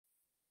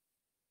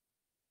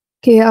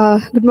Okay,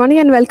 good morning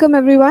and welcome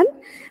everyone.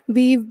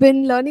 We've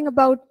been learning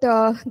about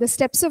the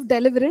steps of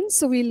deliverance,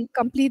 so we'll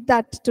complete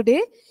that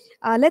today.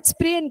 Let's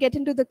pray and get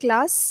into the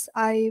class.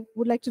 I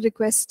would like to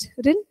request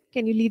Rin,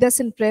 can you lead us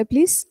in prayer,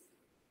 please?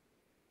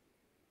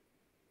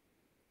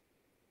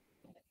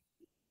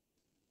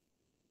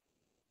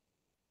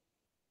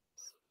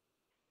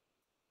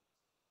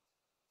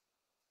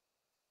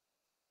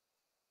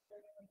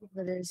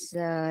 For this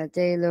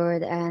day,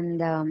 Lord,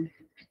 and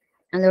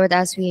Lord,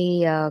 as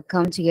we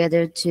come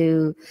together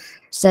to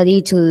study,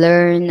 to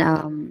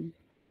learn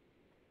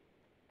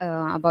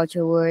about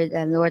your word,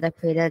 and Lord, I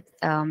pray that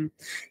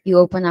you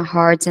open our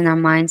hearts and our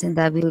minds, and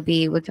that we will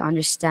be able to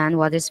understand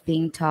what is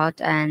being taught.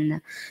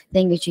 And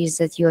thank you, Jesus,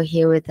 that you're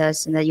here with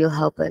us and that you'll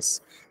help us.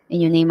 In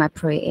your name, I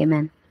pray.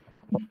 Amen.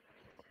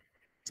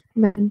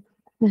 Amen.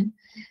 Amen.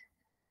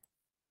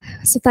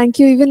 So thank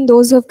you, even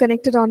those who have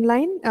connected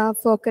online,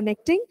 for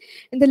connecting.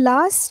 In the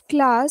last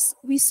class,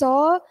 we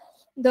saw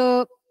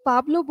the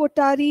Pablo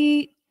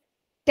Bottari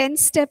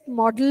 10-step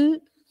model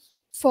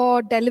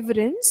for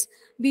deliverance.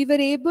 We were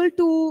able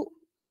to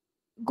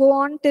go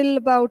on till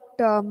about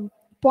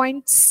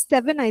point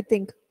 7, I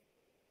think.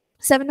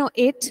 7 or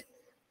 8.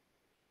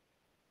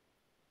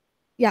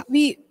 Yeah,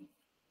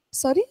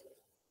 sorry?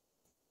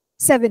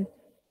 7.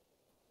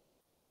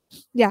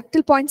 Yeah,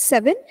 till point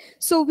 7.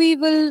 So we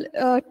will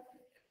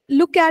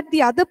look at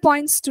the other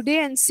points today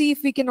and see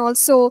if we can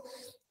also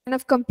kind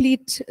of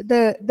complete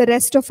the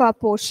rest of our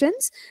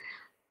portions.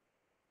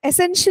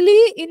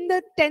 Essentially, in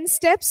the 10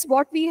 steps,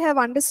 what we have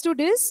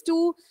understood is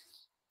to,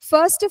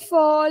 first of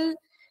all,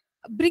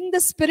 bring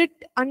the spirit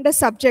under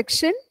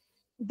subjection.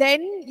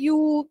 Then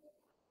you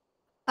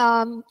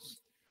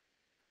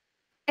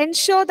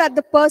ensure that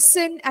the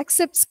person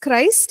accepts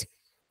Christ,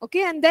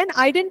 okay, and then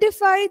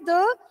identify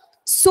the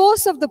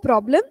source of the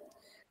problem.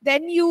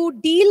 Then you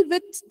deal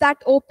with that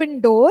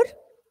open door,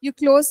 you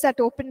close that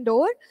open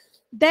door,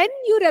 then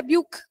you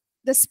rebuke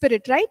the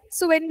spirit, right?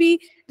 So when we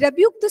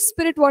rebuke the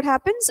spirit, what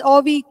happens?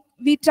 Or we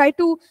try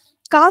to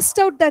cast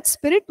out that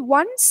spirit.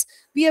 Once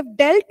we have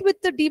dealt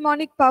with the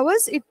demonic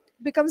powers, it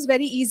becomes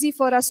very easy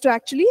for us to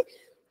actually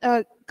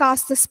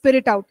cast the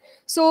spirit out.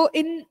 So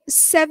in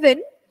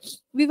 7,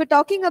 we were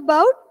talking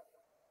about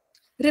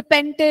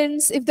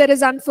repentance, if there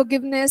is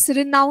unforgiveness,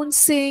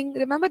 renouncing.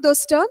 Remember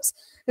those terms?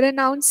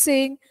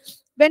 Renouncing.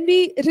 When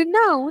we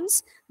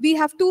renounce, we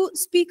have to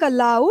speak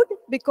aloud,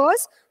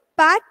 because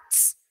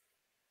pacts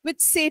with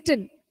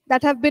Satan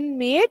that have been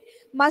made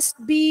must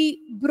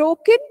be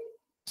broken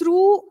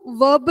through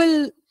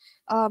verbal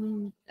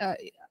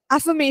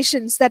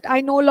affirmations, that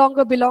I no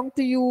longer belong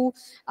to you,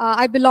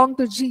 I belong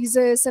to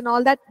Jesus, and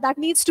all that. That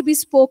needs to be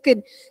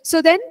spoken.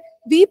 So then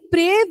we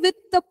pray with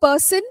the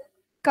person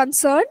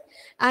concerned,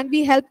 and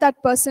we help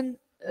that person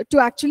to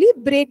actually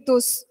break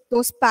those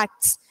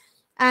pacts,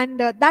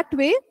 and that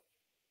way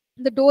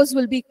the doors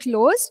will be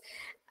closed,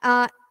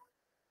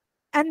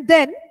 and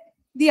then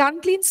the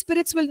unclean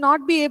spirits will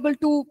not be able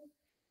to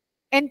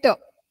enter,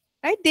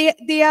 right?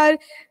 They are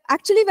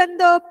actually, when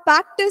the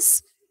pact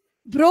is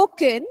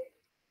broken,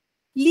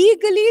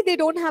 legally they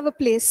don't have a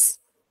place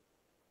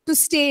to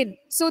stay in.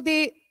 So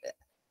they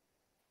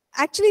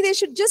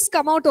should just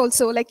come out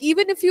also. Like,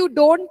 even if you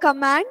don't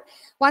command,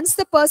 once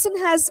the person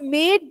has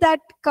made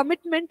that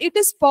commitment, it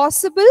is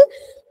possible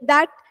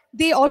that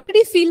they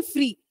already feel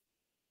free.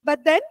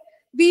 But then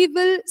we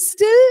will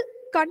still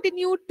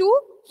continue to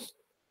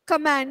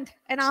command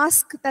and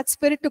ask that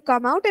spirit to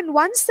come out. And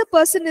once the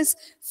person is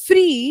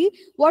free,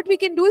 what we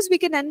can do is we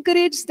can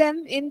encourage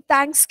them in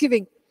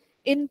thanksgiving,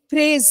 in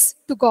praise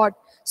to God.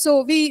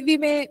 So we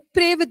may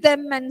pray with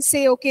them and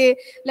say, okay,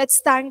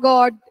 let's thank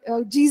God.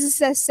 Jesus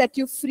has set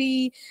you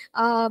free.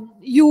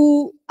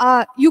 You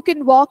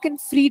can walk in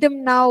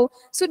freedom now.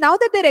 So now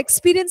that they're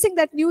experiencing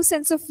that new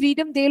sense of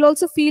freedom, they'll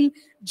also feel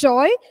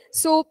joy.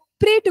 So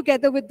pray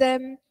together with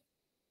them,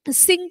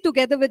 sing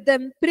together with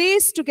them,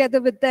 praise together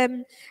with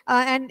them,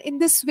 and in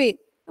this way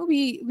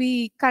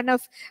we kind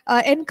of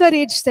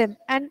encourage them.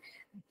 And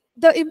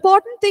the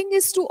important thing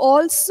is to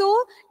also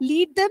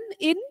lead them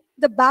in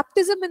the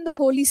baptism in the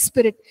Holy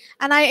Spirit.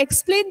 And I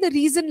explained the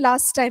reason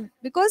last time,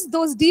 because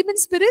those demon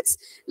spirits,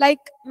 like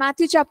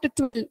Matthew chapter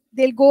 12,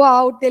 they'll go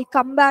out, they'll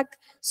come back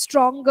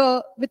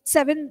stronger with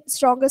 7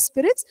 stronger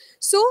spirits.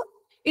 So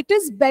it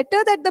is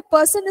better that the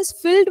person is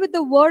filled with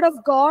the word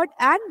of God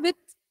and with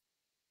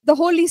the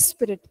Holy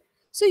Spirit.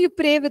 So you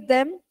pray with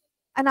them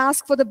and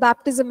ask for the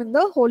baptism in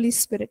the Holy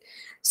Spirit.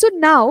 So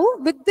now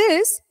with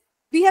this,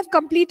 we have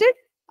completed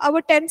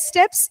our 10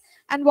 steps.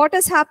 And what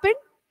has happened?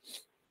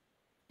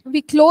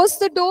 We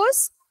closed the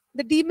doors,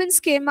 the demons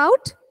came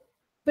out.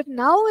 But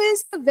now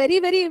is a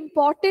very, very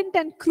important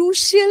and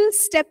crucial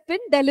step in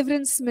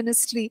deliverance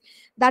ministry.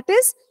 That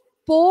is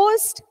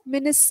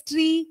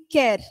post-ministry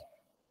care.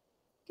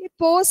 Okay,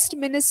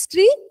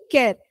 post-ministry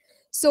care.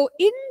 So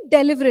in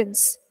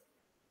deliverance,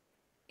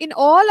 in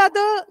all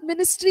other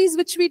ministries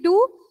which we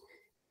do,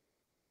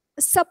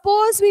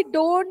 suppose we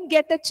don't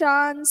get a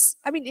chance.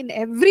 I mean, in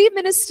every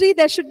ministry,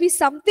 there should be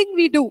something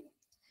we do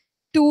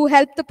to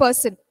help the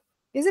person.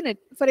 isn't it?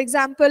 For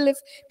example, if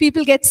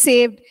people get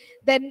saved,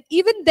 then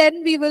even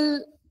then we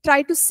will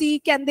try to see,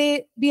 can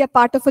they be a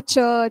part of a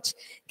church?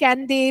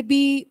 Can they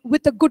be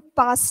with a good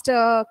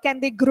pastor? Can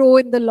they grow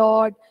in the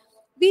Lord?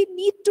 We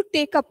need to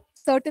take up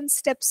certain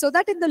steps so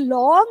that in the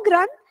long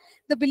run,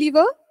 the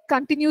believer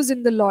continues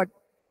in the Lord.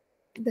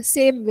 In the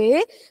same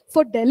way,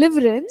 for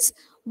deliverance,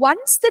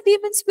 once the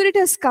demon spirit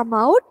has come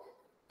out,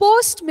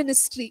 post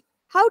ministry,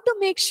 how to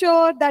make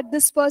sure that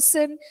this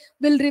person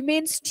will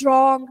remain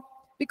strong?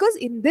 Because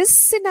in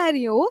this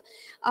scenario,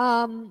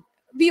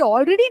 we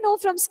already know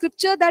from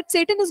scripture that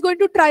Satan is going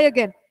to try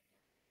again.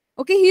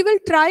 Okay, he will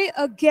try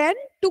again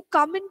to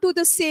come into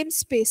the same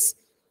space.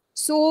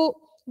 So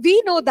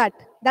we know that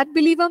that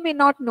believer may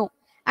not know.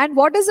 And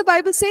what does the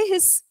Bible say?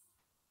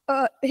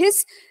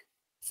 His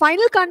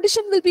final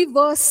condition will be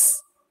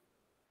worse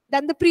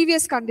than the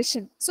previous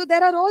condition. So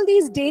there are all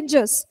these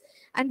dangers,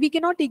 and we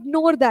cannot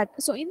ignore that.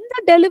 So in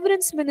the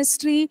deliverance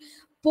ministry,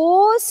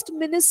 post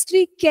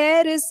ministry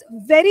care is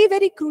very,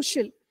 very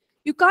crucial.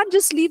 You can't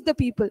just leave the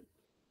people.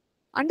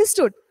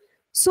 Understood?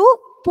 So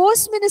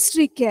post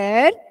ministry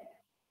care,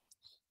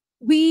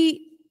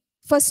 we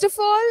first of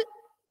all,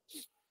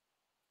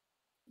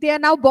 they are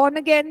now born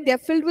again, they are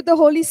filled with the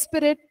Holy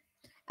Spirit,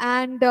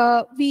 and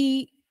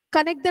we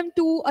connect them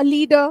to a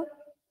leader.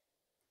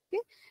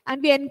 Okay?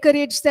 And we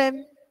encourage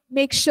them.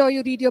 Make sure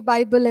you read your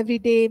Bible every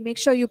day. Make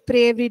sure you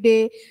pray every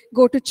day.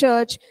 Go to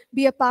church.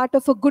 Be a part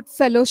of a good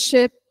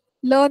fellowship.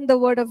 Learn the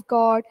word of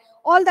God.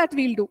 All that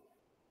we'll do.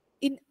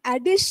 In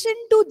addition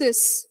to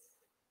this,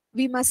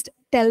 we must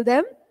tell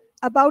them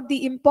about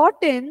the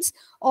importance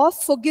of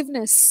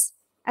forgiveness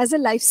as a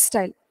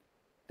lifestyle.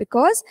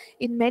 Because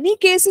in many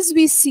cases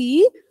we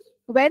see,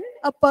 when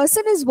a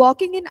person is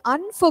walking in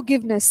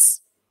unforgiveness,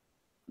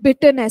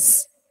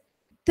 bitterness,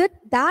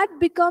 that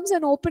becomes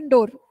an open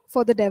door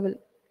for the devil.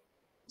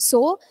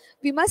 So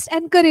we must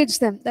encourage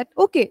them that,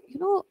 okay,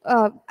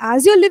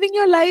 as you're living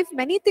your life,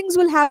 many things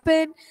will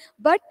happen,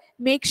 but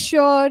make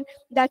sure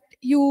that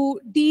you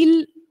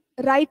deal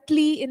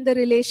rightly in the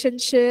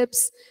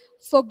relationships,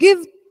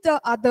 forgive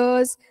the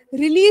others,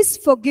 release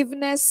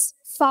forgiveness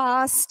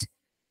fast.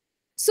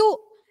 So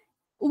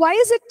why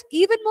is it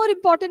even more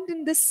important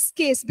in this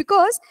case?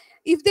 Because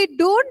if they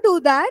don't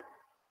do that,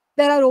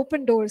 there are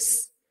open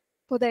doors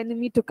for the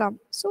enemy to come.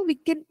 So we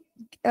can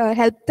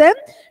help them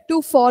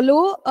to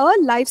follow a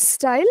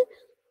lifestyle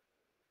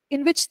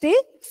in which they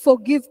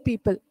forgive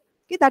people.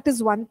 Okay, that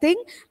is one thing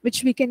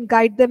which we can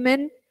guide them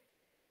in.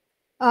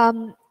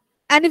 And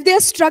if they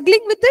are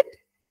struggling with it,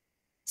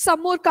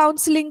 some more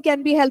counseling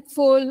can be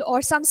helpful,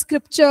 or some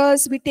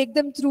scriptures, we take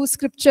them through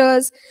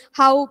scriptures,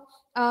 how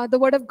the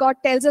word of God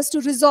tells us to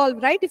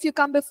resolve, right? If you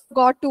come before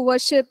God to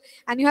worship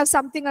and you have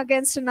something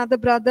against another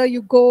brother,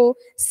 you go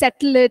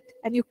settle it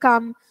and you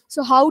come.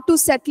 So how to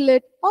settle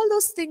it, all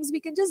those things we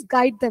can just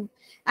guide them.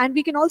 And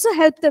we can also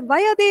help them.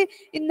 Why are they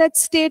in that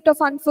state of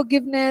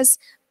unforgiveness?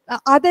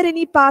 Are there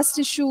any past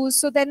issues?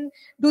 So then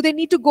do they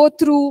need to go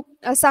through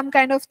some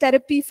kind of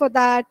therapy for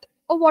that?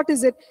 Or what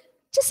is it?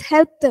 Just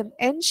help them.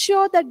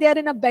 Ensure that they are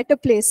in a better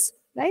place,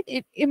 right?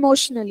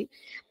 Emotionally.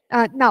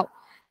 Now,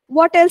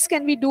 what else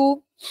can we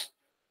do?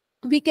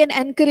 We can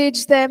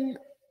encourage them,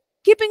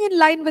 keeping in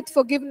line with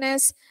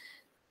forgiveness,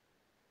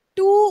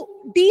 to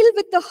deal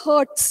with the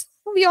hurts.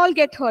 We all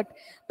get hurt,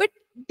 but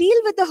deal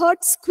with the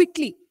hurts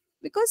quickly,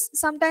 because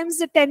sometimes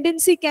the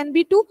tendency can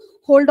be to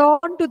hold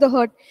on to the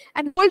hurt,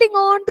 and holding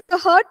on to the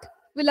hurt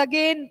will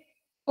again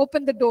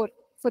open the door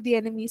for the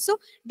enemy. So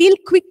deal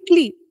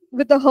quickly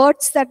with the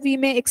hurts that we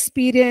may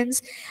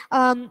experience.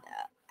 And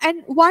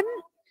one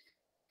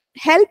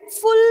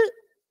helpful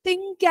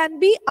thing can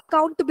be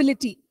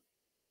accountability.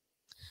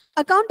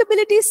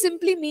 Accountability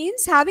simply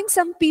means having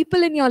some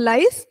people in your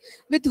life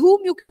with whom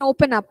you can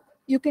open up,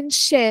 you can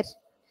share,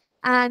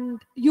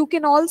 and you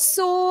can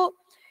also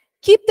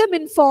keep them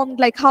informed,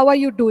 like, how are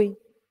you doing?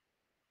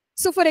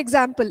 So for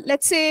example,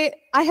 let's say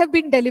I have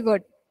been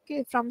delivered,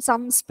 okay, from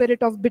some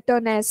spirit of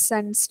bitterness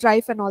and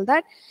strife and all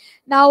that.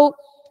 Now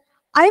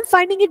I am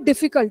finding it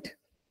difficult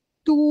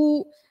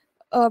to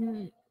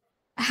um,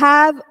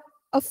 have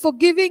a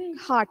forgiving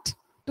heart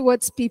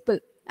towards people,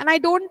 and I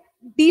don't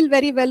deal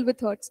very well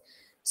with hurts.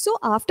 So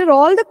after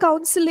all the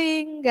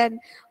counseling and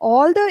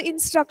all the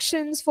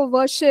instructions for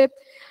worship,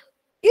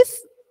 if,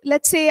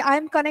 let's say,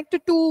 I'm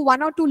connected to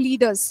one or two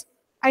leaders,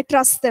 I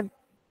trust them,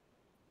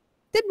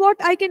 then what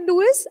I can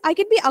do is I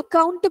can be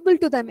accountable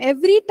to them.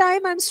 Every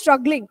time I'm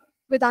struggling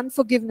with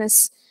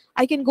unforgiveness,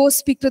 I can go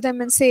speak to them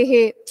and say,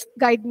 hey,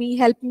 guide me,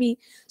 help me.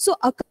 So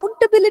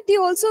accountability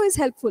also is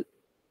helpful.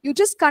 You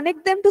just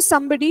connect them to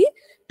somebody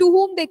to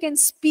whom they can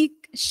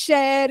speak,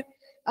 share,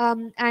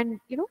 and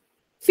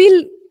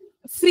feel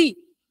free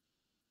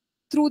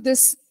through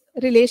this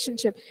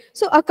relationship.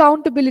 So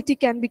accountability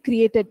can be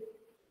created.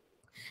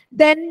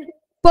 Then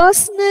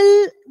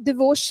personal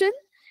devotion,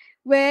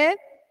 where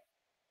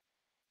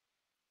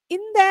in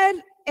their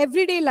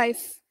everyday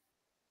life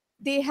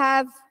they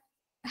have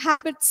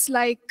habits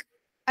like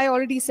I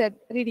already said,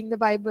 reading the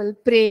Bible,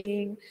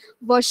 praying,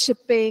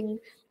 worshiping,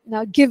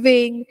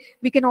 giving.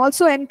 We can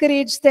also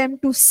encourage them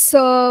to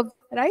serve,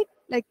 right?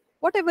 Like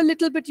whatever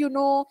little bit you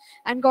know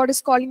and God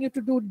is calling you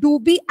to do,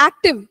 be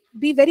active,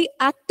 be very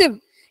active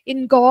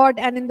in God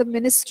and in the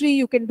ministry.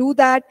 You can do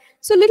that.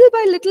 So little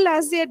by little,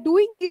 as they are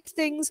doing these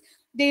things,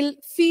 they'll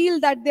feel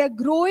that they're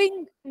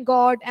growing in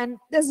God, and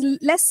there's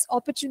less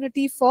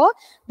opportunity for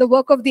the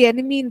work of the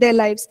enemy in their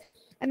lives.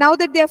 And now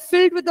that they're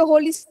filled with the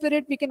Holy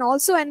Spirit, we can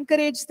also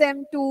encourage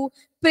them to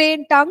pray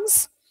in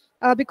tongues,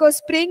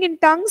 because praying in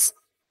tongues,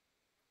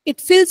 it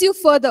fills you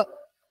further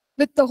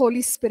with the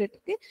Holy Spirit.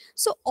 Okay,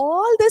 so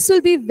all this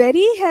will be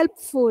very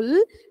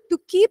helpful to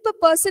keep a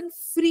person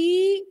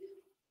free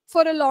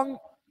for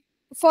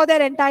for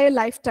their entire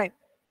lifetime.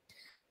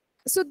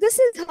 So this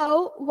is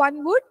how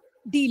one would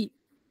deal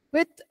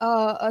with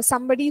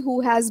somebody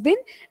who has been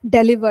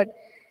delivered.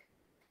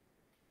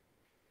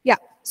 Yeah,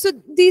 so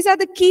these are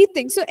the key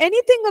things. So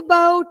anything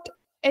about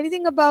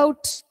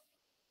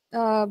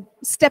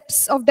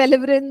steps of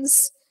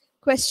deliverance,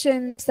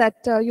 questions that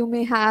you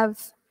may have,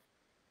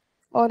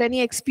 or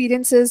any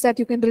experiences that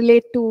you can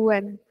relate to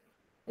and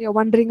you're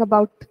wondering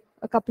about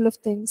a couple of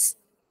things.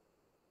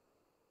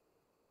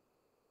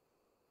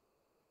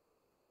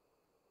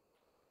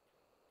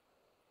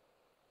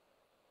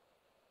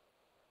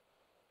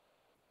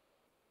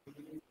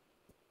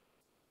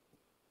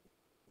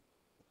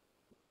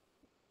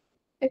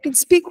 You can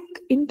speak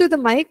into the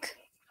mic.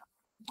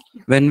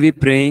 When we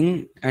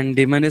praying and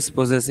demon is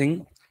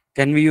possessing,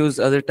 can we use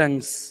other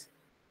tongues?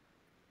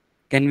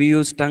 Can we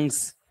use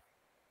tongues?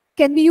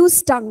 Can we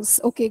use tongues?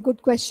 Okay,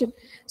 good question.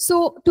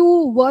 So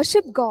to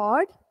worship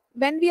God,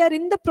 when we are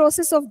in the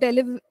process of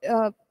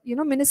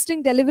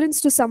ministering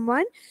deliverance to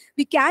someone,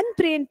 we can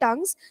pray in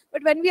tongues.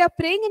 But when we are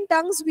praying in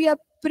tongues, we are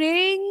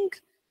praying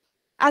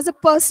as a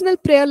personal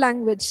prayer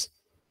language,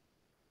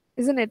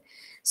 isn't it?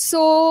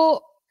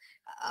 So,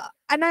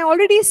 and I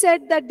already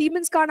said that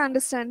demons can't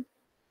understand.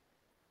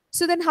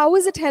 So then how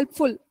is it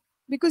helpful?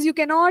 Because you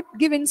cannot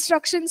give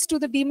instructions to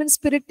the demon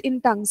spirit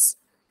in tongues.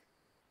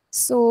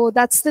 So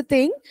that's the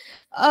thing.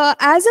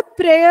 As a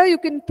prayer, you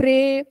can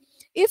pray.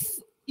 If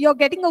you're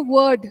getting a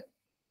word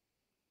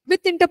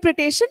with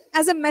interpretation,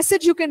 as a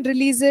message, you can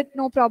release it,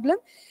 no problem.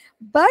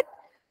 But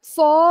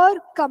for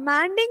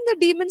commanding the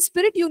demon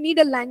spirit, you need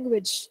a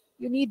language.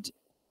 You need,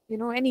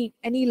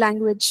 any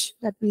language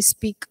that we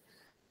speak.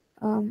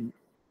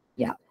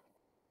 Yeah.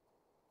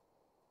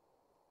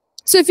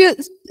 So if you're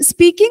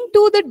speaking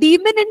to the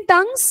demon in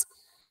tongues,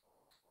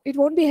 it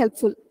won't be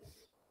helpful.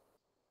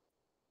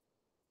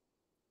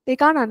 They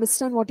can't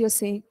understand what you're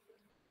saying.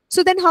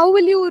 So then how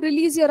will you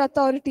release your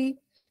authority?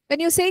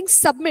 When you're saying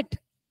submit,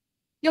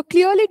 you're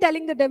clearly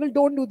telling the devil,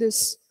 don't do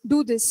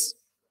this,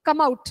 come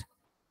out.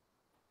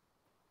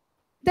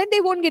 Then they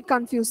won't get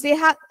confused.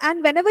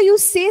 And whenever you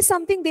say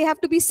something, they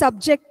have to be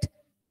subject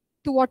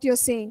to what you're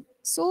saying.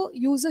 So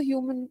use a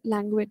human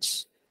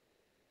language.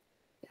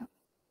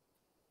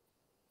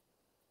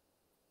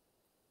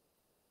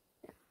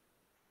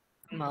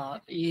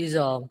 Is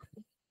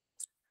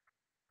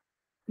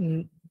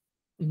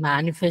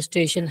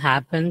manifestation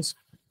happens,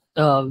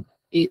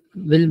 it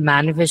will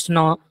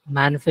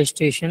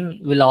manifestation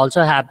will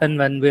also happen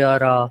when we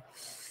are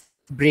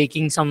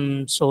breaking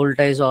some soul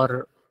ties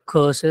or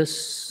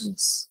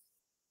curses.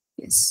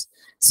 Yes.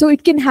 So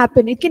it can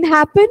happen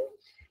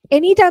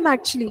anytime,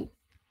 actually.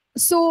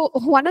 So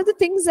one of the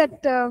things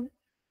that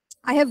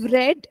I have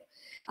read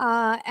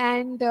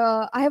and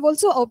I have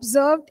also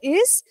observed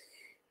is,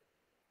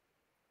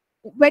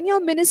 when you're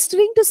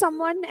ministering to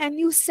someone and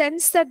you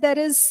sense that there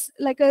is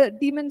like a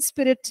demon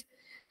spirit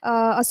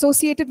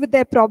associated with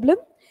their problem,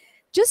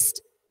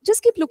 just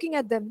keep looking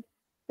at them.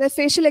 Their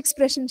facial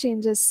expression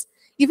changes.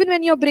 Even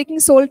when you're breaking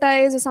soul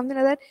ties or something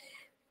like that,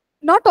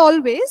 not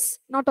always,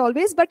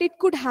 but it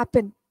could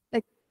happen.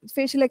 Like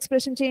facial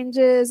expression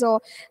changes.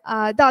 Or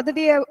the other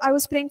day I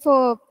was praying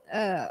for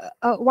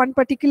one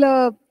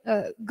particular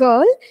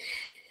girl,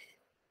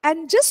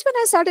 and just when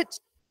I started,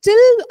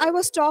 till I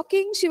was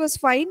talking, she was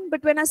fine.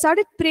 But when I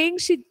started praying,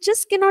 she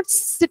just cannot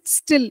sit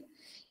still.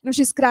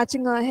 She's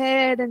scratching her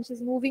head and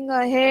she's moving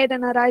her head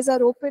and her eyes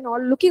are open,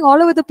 all looking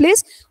all over the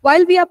place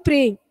while we are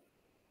praying.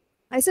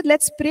 I said,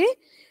 let's pray.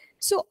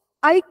 So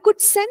I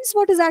could sense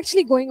what is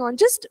actually going on.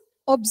 Just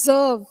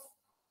observe.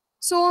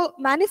 So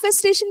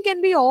manifestation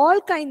can be all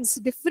kinds,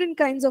 different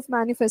kinds of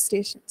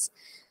manifestations.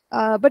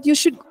 But you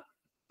should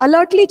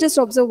alertly just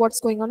observe what's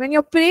going on. When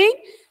you're praying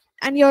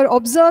and you're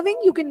observing,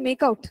 you can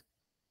make out.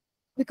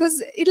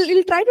 Because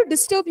it'll try to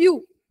disturb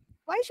you.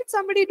 Why should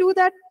somebody do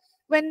that?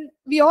 When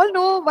we all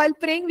know while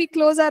praying, we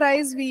close our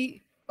eyes,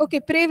 okay,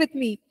 pray with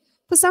me.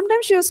 So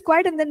sometimes she was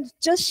quiet and then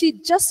she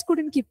just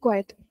couldn't keep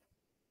quiet.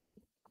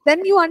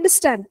 Then you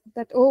understand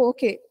that, oh,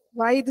 okay,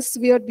 why this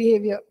weird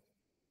behavior?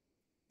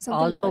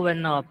 Something also,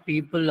 when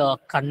people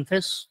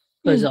confess,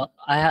 because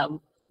I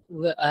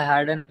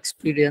had an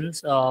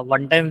experience.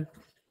 One time,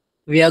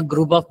 we are a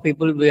group of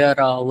people, we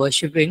are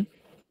worshipping,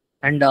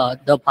 and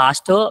the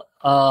pastor,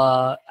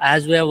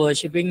 as we are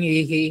worshipping,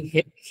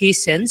 he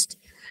sensed,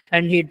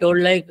 and he told,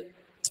 like,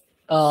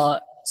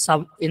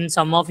 in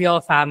some of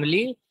your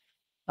family,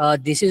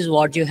 this is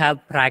what you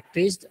have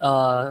practiced,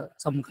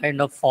 some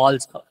kind of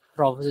false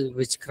prophecy,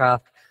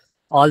 witchcraft,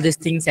 all these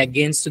things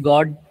against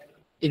God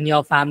in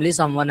your family,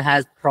 someone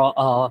has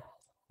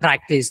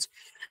practiced,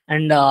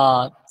 and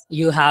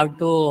you have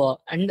to,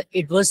 and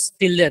it was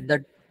still there.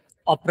 That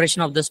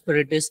operation of the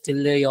spirit is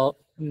still there.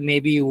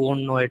 Maybe you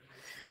won't know it.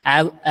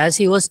 As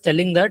he was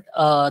telling that,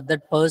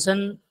 that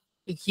person,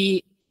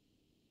 he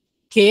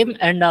came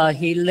and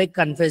he like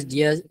confessed,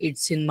 yes,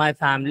 it's in my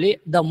family.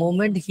 The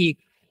moment he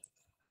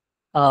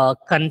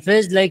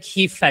confessed, like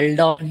he fell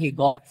down, he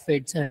got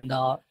fits, and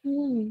the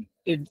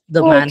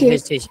Oh, okay.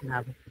 manifestation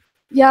happened.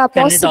 Yeah,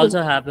 Can possible. it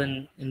also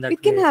happen in that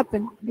It can way?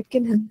 happen. It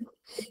can happen.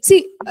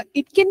 See,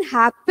 it can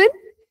happen,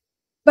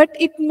 but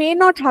it may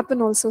not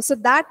happen also. So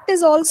that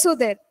is also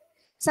there.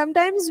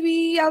 Sometimes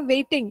we are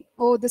waiting.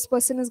 Oh, this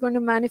person is going to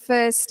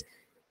manifest,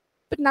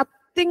 but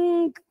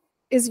nothing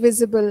is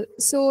visible.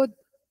 So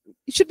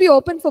it should be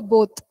open for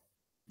both.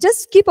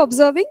 Just keep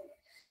observing.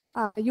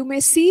 You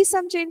may see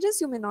some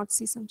changes, you may not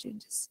see some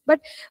changes.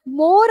 But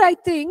more, I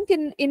think,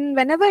 in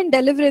whenever in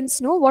deliverance,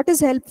 no, what is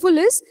helpful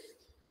is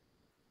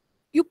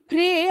you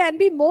pray and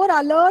be more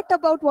alert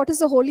about what is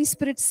the Holy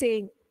Spirit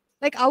saying.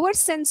 Like our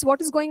sense,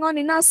 what is going on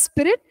in our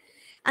spirit,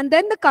 and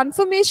then the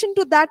confirmation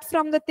to that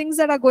from the things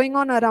that are going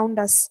on around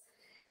us.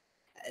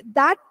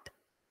 That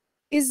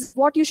is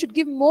what you should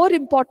give more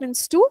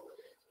importance to,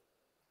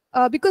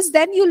 because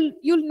then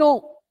you'll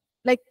know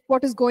like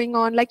what is going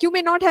on. Like you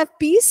may not have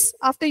peace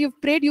after you've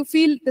prayed, you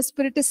feel the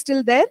spirit is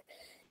still there.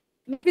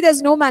 Maybe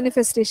there's no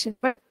manifestation,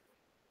 but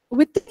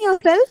within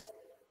yourself,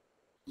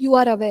 you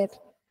are aware.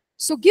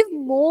 So give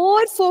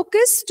more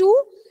focus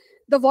to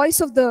the voice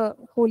of the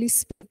Holy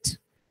Spirit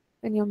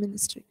when you're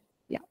ministering.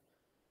 Yeah.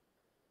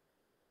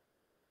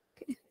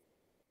 Okay.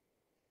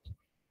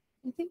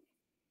 I think.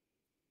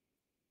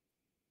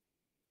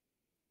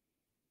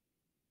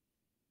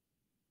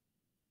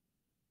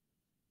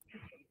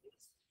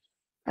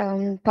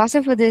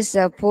 Pastor, for this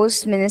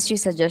post ministry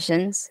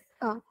suggestions,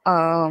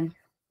 Ah.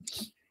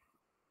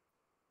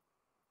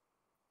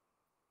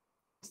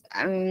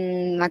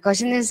 my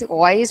question is,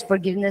 why is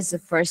forgiveness the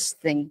first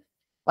thing?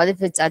 What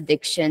if it's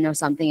addiction or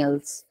something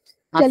else?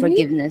 Not Tell me.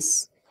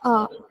 forgiveness.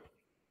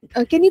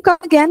 Can you come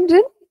again,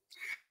 Rin?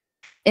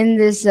 In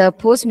this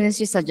post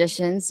ministry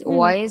suggestions,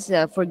 why is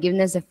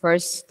forgiveness the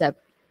first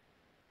step?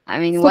 I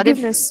mean, what if,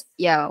 Forgiveness.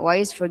 why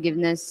is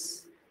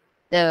forgiveness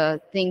the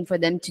thing for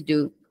them to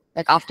do?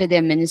 Like after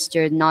they're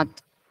ministered, not.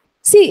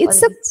 See, What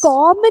it's if a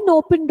common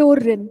open door,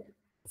 Rin.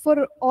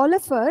 For all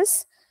of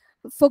us,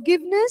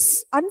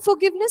 unforgiveness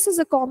is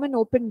a common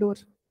open door.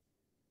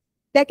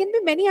 There can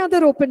be many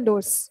other open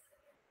doors.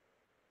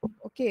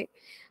 Okay.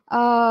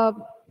 But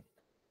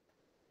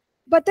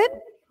then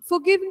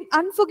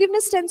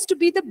unforgiveness tends to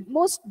be the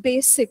most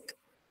basic,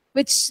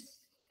 which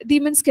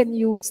demons can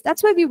use.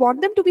 That's why we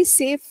want them to be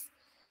safe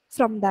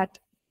from that.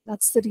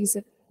 That's the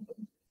reason.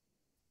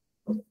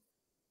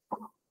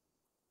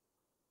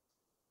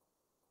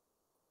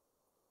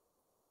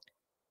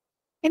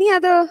 Any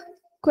other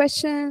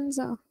questions?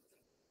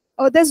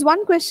 Oh, there's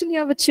one question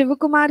here which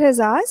Shivakumar has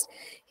asked.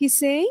 He's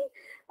saying,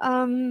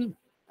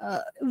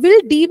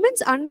 will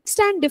demons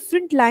understand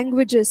different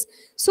languages?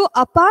 So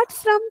apart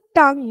from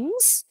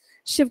tongues,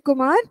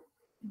 Shivkumar,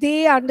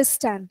 they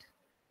understand.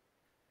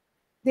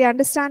 They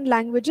understand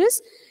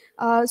languages.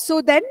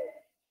 So then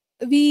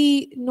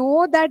we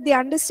know that they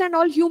understand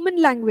all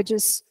human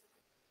languages,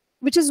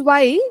 which is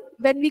why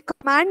when we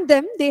command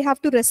them, they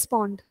have to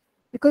respond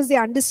because they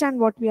understand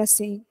what we are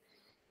saying.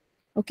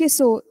 Okay,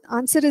 so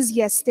answer is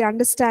yes, they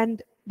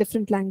understand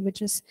different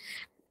languages.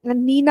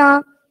 And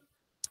Nina,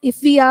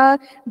 if we are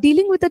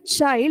dealing with a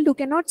child who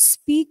cannot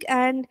speak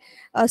and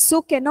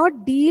so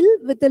cannot deal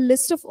with the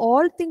list of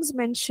all things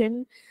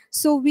mentioned,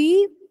 so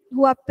we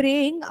who are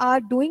praying are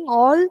doing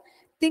all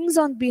things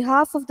on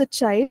behalf of the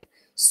child.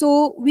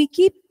 So we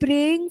keep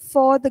praying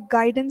for the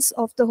guidance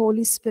of the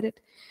Holy Spirit.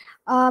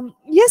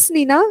 Yes,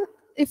 Nina,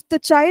 if the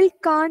child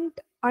can't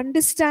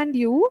understand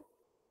you,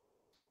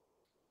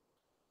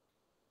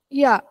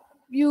 yeah,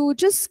 you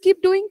just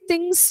keep doing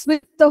things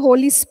with the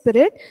Holy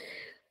Spirit.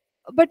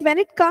 But when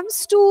it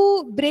comes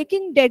to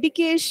breaking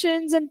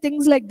dedications and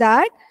things like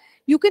that,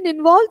 you can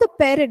involve the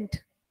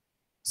parent.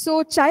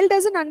 So child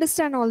doesn't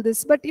understand all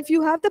this, but if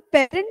you have the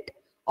parent,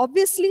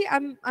 obviously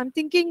I'm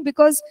thinking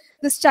because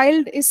this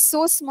child is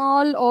so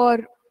small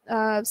or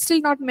still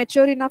not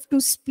mature enough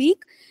to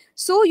speak,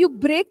 so you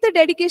break the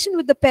dedication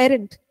with the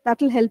parent.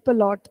 That will help a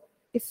lot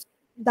if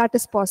that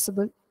is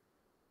possible.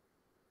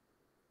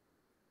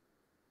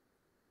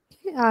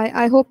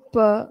 I hope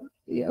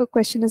your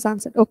question is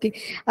answered. Okay.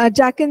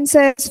 Jackin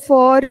says,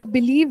 for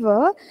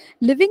believer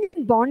living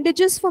in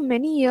bondages for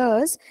many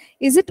years,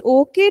 is it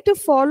okay to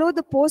follow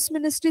the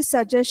post-ministry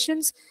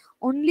suggestions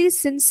only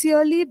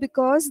sincerely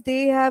because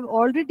they have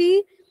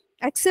already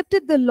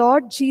accepted the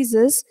Lord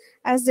Jesus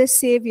as their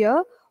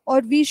savior, or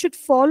we should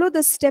follow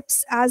the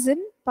steps as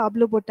in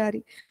Pablo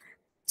Botari?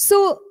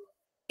 So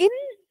in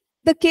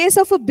the case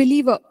of a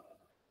believer,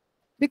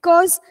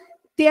 because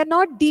they are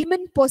not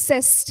demon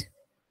possessed,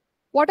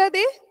 what are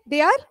they? They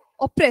are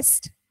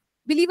oppressed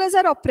believers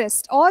are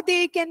oppressed or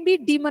they can be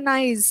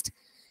demonized.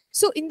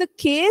 So in the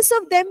case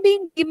of them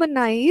being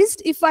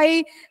demonized, if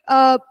I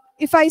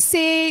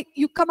say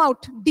you come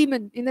out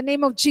demon in the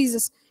name of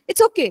Jesus,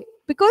 it's okay,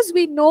 because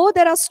we know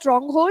there are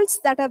strongholds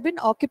that have been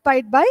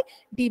occupied by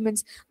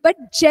demons. But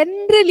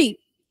generally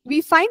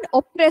we find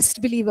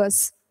oppressed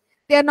believers,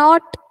 they are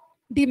not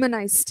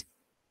demonized.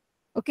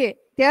 Okay,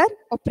 they are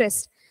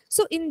oppressed.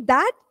 So in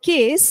that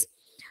case,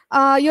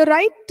 you're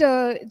right,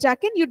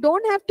 Jackin, you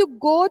don't have to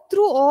go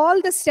through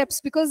all the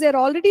steps, because they're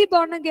already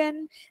born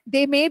again.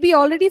 They may be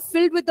already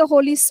filled with the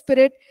Holy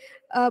Spirit.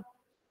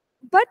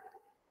 But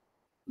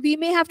we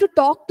may have to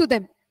talk to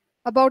them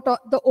about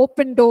the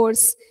open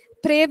doors,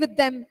 pray with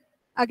them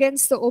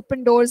against the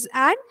open doors,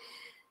 and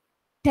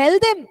tell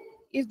them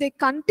if they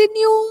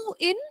continue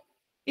in,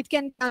 it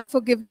can be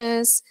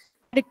unforgiveness,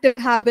 addictive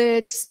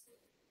habits,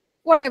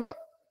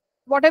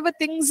 whatever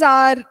things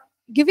are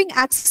giving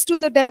access to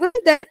the devil,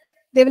 that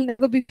they will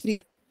never be free.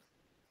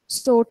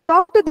 So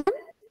talk to them,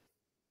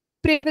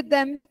 pray with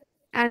them,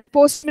 and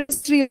post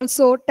ministry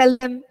also tell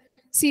them,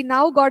 see,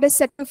 now God has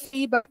set you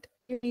free, but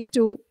you need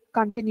to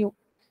continue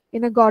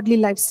in a godly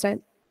lifestyle.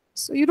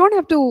 So you don't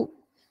have to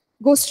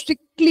go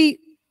strictly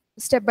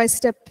step by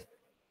step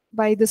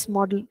by this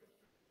model.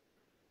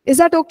 Is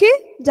that okay,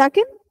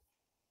 Jackin?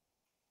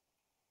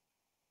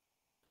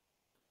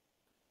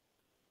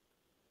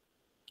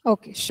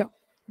 Okay, sure.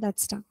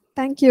 That's done.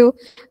 Thank you.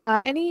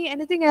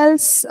 Anything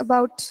else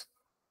about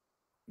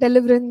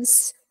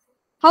deliverance?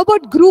 How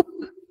about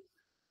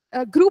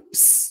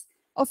groups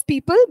of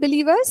people,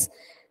 believers,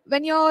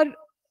 when you're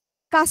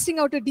casting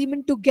out a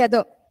demon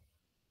together?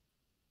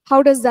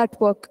 How does that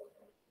work?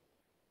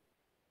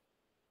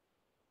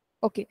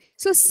 Okay,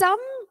 so some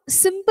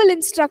simple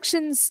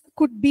instructions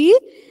could be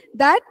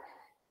that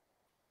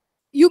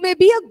you may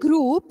be a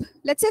group,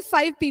 let's say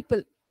 5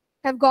 people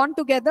have gone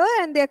together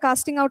and they're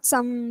casting out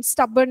some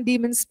stubborn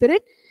demon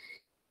spirit.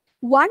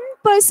 One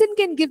person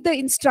can give the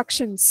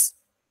instructions.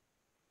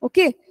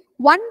 Okay,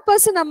 one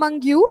person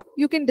among you,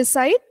 you can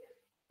decide,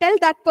 tell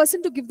that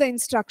person to give the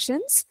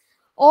instructions.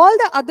 All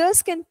the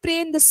others can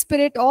pray in the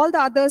spirit, all the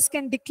others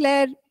can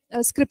declare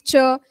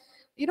scripture,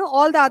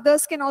 all the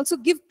others can also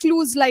give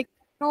clues, like,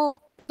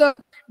 the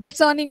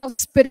discerning of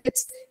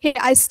spirits. Hey,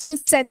 I still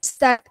sense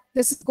that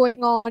this is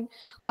going on.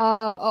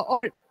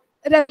 Or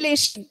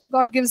revelation,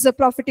 God gives a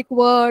prophetic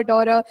word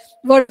or a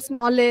word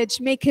of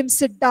knowledge, make him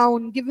sit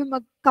down, give him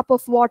a cup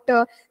of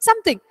water,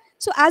 something.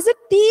 So as a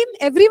team,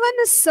 everyone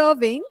is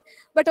serving,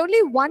 but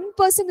only one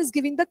person is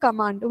giving the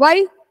command.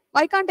 Why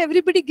can't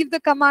everybody give the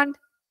command?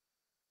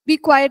 Be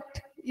quiet,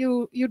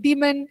 you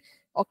demon,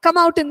 or come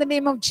out in the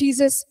name of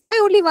Jesus. Why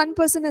only one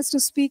person has to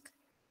speak?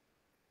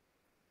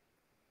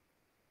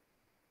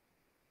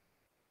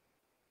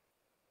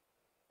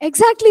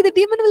 Exactly, the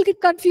demon will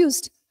get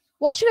confused.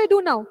 What should I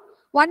do now?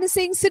 One is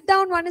saying sit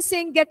down, one is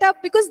saying get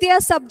up, because they are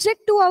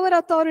subject to our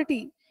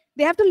authority.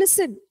 They have to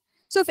listen.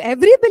 So if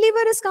every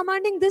believer is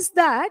commanding this,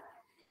 that,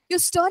 you're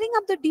stirring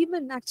up the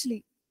demon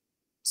actually.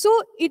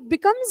 So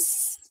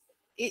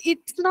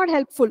it's not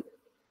helpful.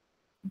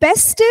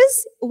 Best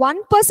is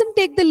one person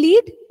take the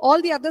lead,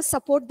 all the others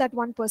support that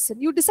one person.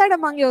 You decide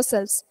among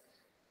yourselves.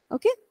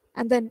 Okay?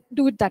 And then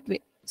do it that way.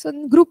 So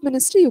in group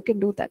ministry, you can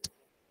do that.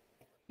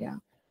 Yeah.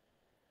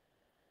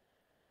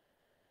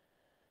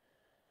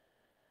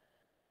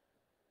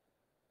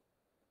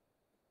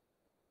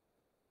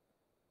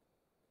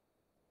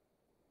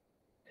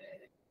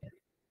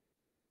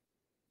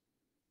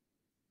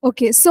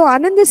 Okay, so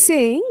Anand is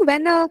saying,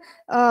 when a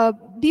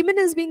demon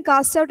is being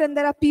cast out and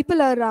there are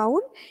people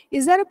around,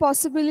 is there a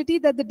possibility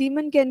that the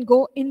demon can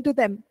go into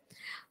them?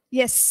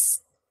 Yes,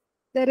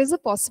 there is a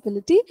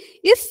possibility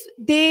if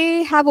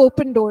they have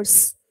open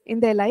doors in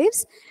their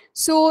lives.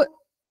 So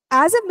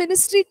as a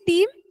ministry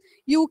team,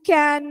 you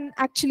can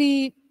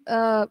actually,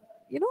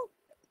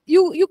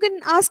 you can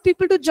ask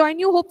people to join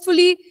you.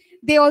 Hopefully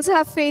they also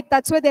have faith.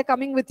 That's why they're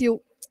coming with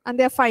you and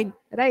they're fine,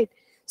 right?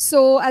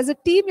 So as a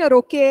team, you're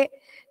okay.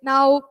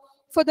 Now,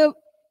 for the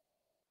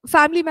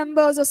family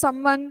members or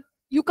someone,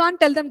 you can't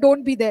tell them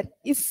don't be there.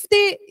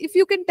 If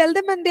you can tell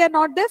them and they are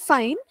not there,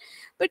 fine.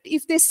 But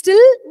if they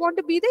still want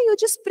to be there, you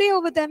just pray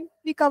over them.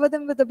 We cover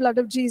them with the blood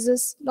of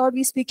Jesus. Lord,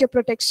 we speak your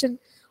protection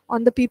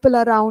on the people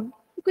around.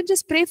 You can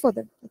just pray for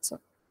them. That's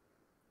all.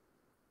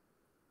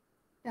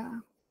 Yeah.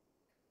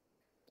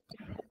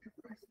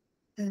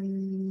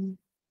 And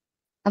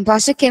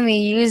Pastor, can we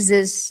use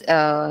this?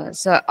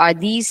 So are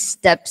these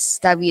steps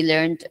that we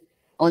learned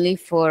only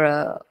for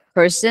a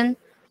person,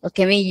 or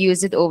can we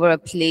use it over a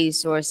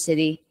place or a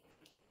city?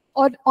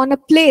 Or on a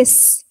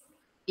place.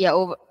 Yeah,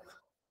 over,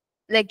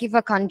 like if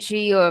a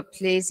country or a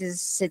place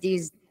city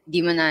is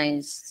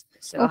demonized.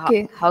 So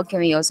Okay. how can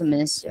we also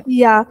minister?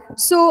 Yeah.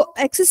 So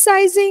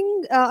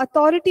exercising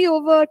authority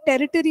over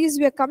territories,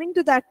 we are coming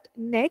to that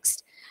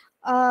next.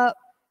 But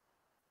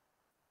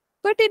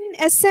in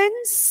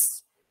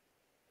essence,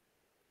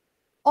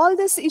 all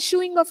this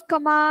issuing of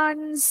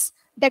commands,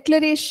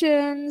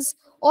 declarations,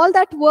 all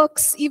that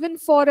works even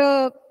for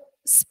a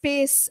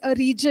space, a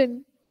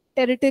region,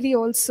 territory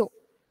also.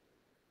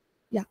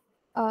 Yeah.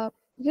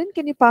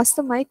 Can you pass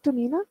the mic to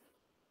Nina?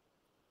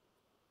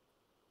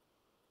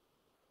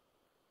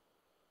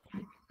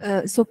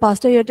 So,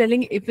 Pastor, you're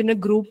telling if in a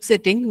group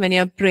setting when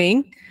you're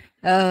praying,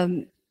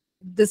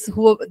 this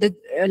who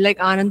like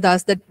Anand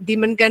does, that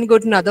demon can go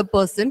to another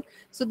person.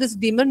 So this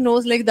demon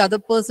knows like the other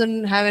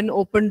person have an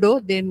open door.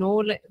 They know,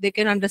 like they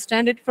can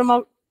understand it from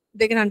out.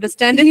 They can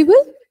understand it. He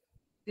will?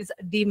 This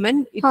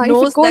demon, it If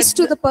knows it goes that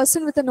to the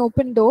person with an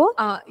open door,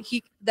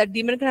 that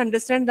demon can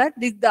understand that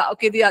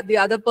the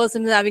other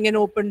person is having an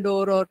open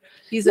door, or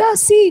he's yeah,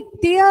 see,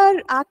 they are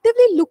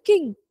actively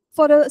looking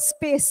for a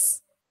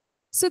space.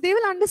 So they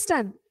will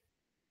understand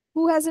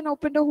who has an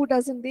open door, who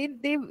doesn't.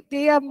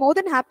 They are more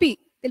than happy.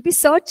 They'll be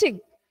searching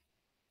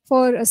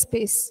for a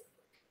space.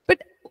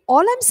 But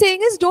all I'm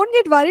saying is don't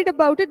get worried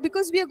about it,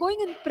 because we are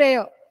going in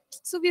prayer.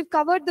 So we've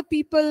covered the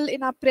people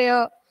in our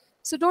prayer.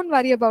 So don't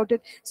worry about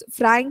it. So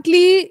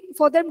frankly,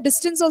 for them,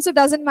 distance also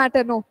doesn't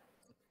matter. No.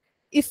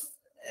 If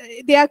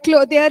they are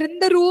in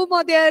the room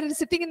or they are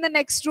sitting in the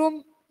next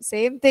room,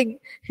 same thing.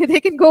 They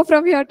can go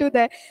from here to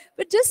there.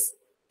 But just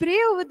pray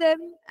over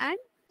them and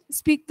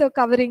speak the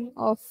covering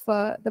of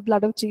the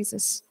blood of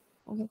Jesus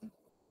over them.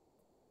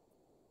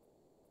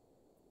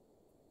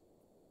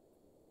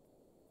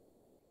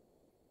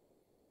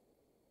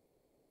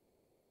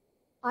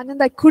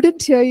 Anand, I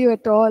couldn't hear you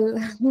at all.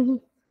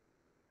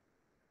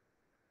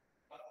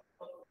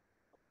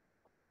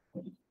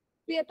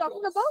 We are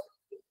talking about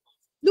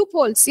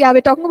loopholes. Yeah,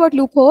 we're talking about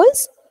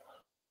loopholes.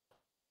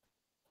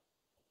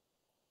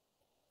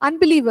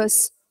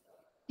 Unbelievers.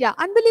 Yeah,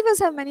 unbelievers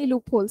have many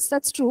loopholes.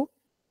 That's true.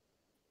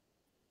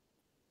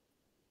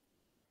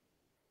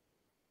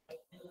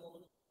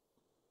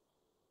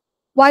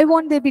 Why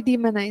won't they be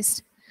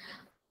demonized?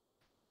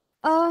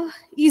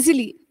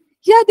 Easily.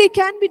 Yeah, they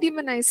can be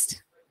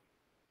demonized.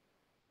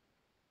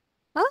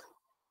 Huh?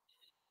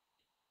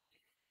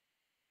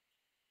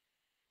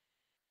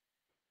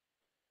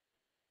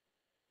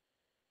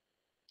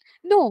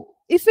 No.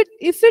 If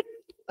it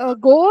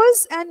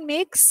goes and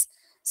makes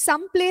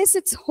some place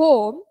its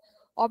home,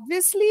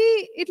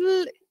 obviously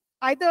it'll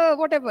either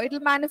whatever,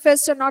 it'll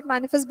manifest or not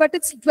manifest, but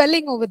it's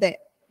dwelling over there,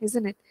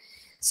 isn't it?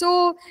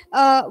 So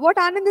what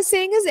Anand is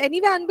saying is,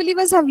 anyway,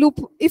 unbelievers have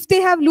if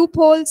they have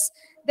loopholes,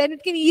 then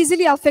it can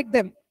easily affect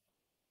them,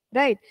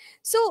 right?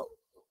 So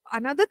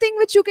another thing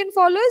which you can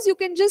follow is, you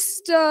can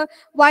just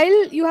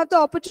while you have the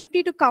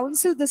opportunity to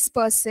counsel this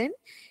person,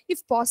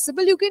 if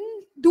possible, you can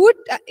do it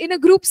in a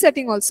group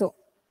setting also.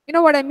 You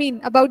know what I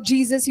mean about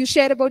Jesus? You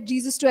share about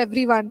Jesus to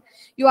everyone.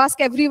 You ask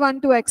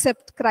everyone to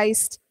accept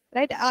Christ,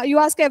 right? You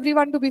ask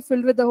everyone to be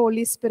filled with the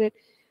Holy Spirit,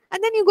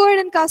 and then you go ahead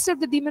and cast out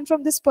the demon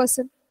from this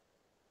person.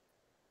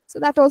 So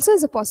that also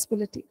is a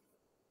possibility.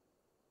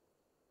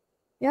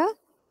 Yeah.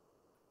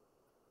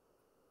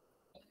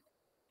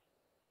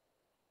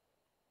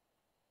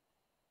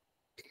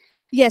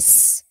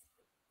 Yes.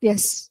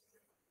 Yes.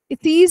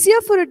 It's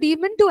easier for a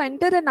demon to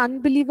enter an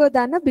unbeliever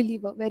than a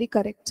believer. Very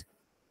correct.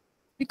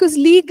 Because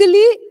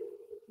legally,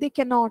 they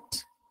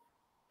cannot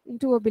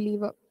into a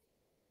believer.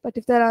 But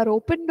if there are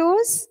open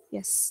doors,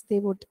 yes, they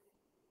would.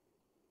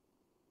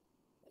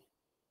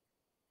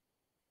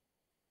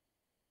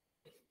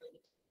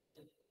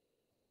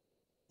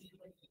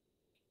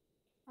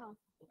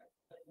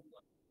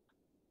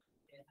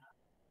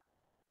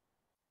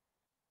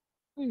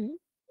 Mhm.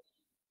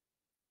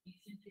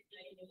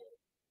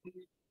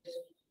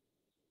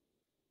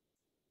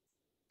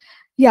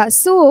 Yeah,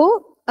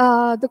 so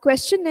the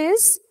question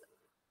is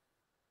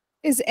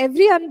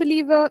every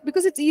unbeliever,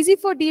 because it's easy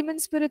for demon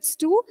spirits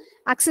to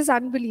access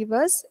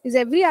unbelievers, is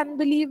every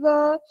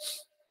unbeliever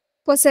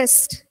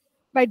possessed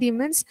by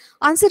demons?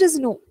 Answer is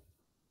no.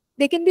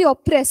 They can be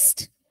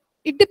oppressed.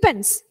 It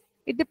depends.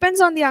 It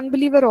depends on the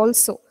unbeliever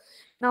also.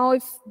 Now,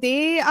 if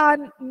they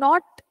are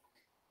not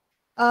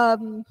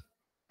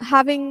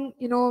having,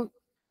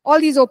 all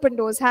these open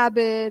doors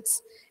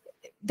habits,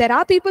 there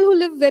are people who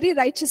live very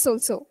righteous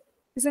also,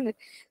 isn't it?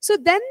 So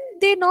then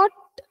they're not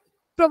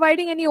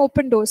providing any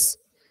open doors.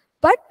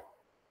 But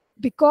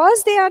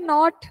because they are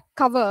not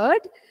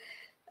covered,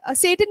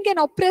 Satan can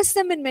oppress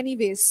them in many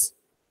ways.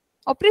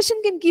 Oppression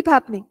can keep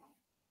happening.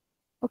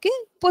 Okay?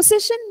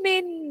 Possession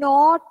may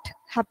not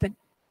happen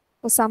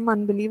for some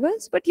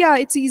unbelievers, but yeah,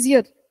 it's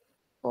easier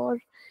for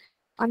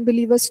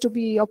unbelievers to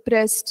be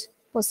oppressed,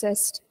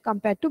 possessed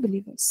compared to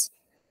believers.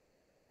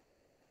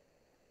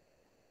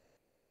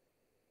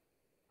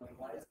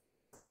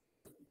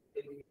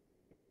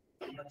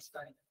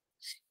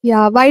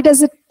 Yeah, why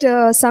does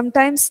it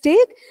sometimes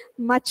take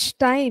much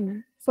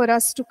time for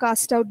us to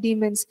cast out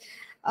demons?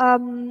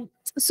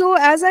 So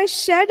as I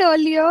shared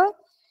earlier,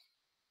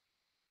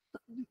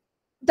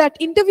 that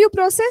interview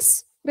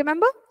process,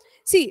 remember?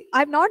 See,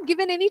 I've not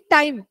given any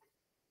time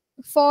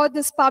for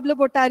this Pablo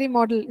Bottari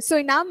model. So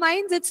in our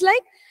minds, it's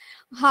like,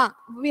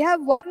 we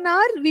have 1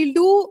 hour, we'll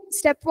do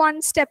step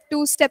 1, step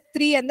 2, step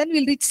 3, and then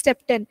we'll reach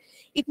step 10.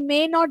 It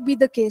may not be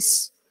the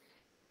case.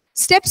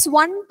 Steps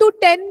 1 to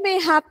 10 may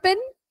happen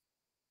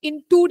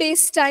in 2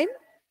 days' time,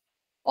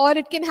 or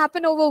it can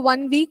happen over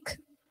 1 week.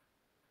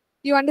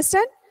 You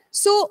understand?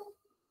 So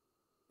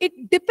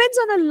it depends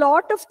on a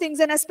lot of things,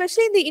 and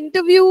especially in the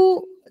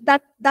interview,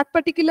 that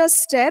particular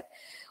step,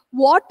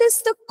 what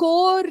is the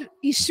core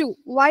issue?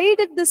 Why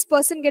did this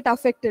person get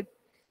affected?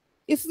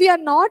 If we are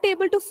not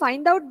able to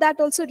find out that,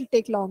 also it will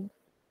take long.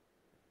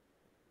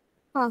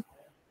 Huh.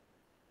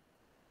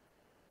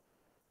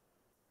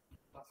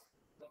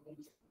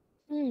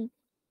 Hmm.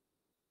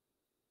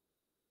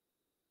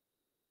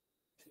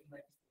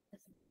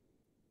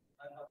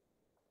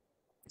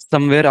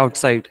 Somewhere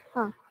outside.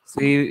 Huh.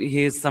 So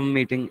he is some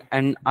meeting,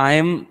 and I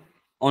am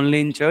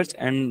only in church,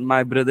 and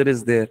my brother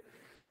is there.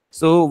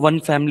 So one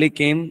family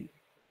came,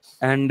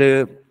 and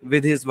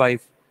with his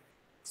wife.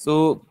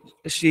 So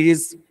she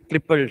is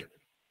crippled.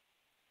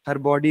 Her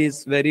body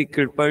is very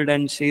crippled,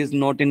 and she is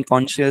not in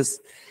conscious.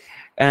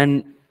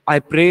 And I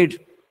prayed,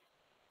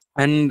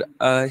 and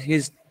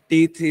his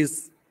teeth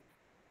is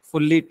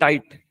fully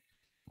tight.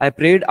 I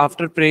prayed.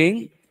 After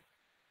praying,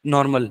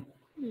 normal.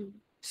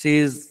 She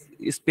is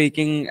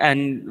speaking,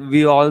 and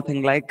we all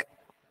think like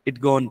it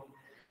gone.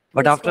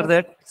 But Praise after God.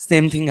 that,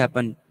 same thing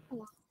happened.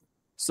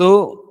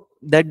 So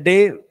that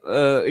day,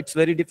 it's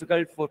very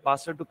difficult for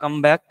pastor to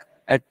come back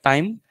at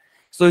time.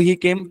 So he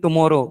came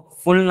tomorrow,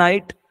 full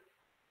night.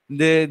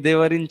 They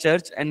were in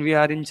church, and we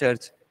are in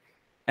church,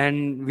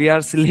 and we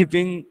are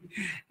sleeping.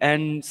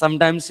 And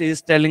sometimes he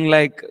is telling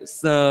like,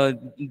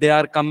 they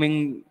are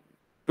coming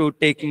to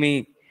take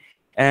me,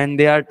 and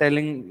they are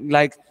telling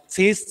like,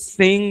 she's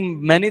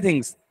saying many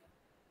things,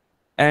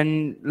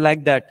 and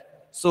like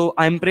that. So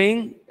I'm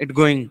praying, it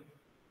going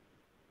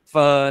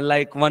for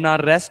like 1 hour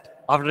rest.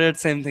 After that,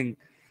 same thing.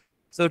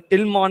 So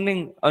till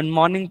morning, on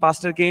morning,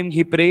 pastor came,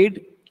 he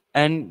prayed,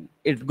 and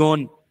it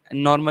gone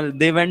normal.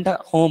 They went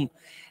home.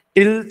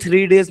 Till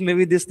 3 days,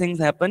 maybe these things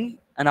happen,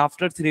 and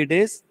after 3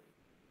 days,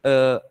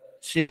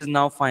 she is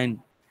now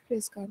fine.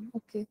 Praise God.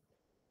 Okay.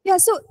 Yeah,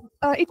 so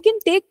it can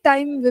take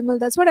time, Vimal.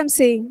 That's what I'm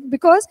saying.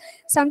 Because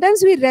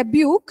sometimes we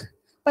rebuke,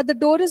 but the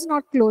door is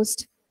not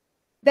closed.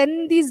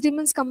 Then these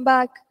demons come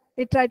back.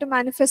 They try to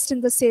manifest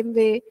in the same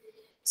way.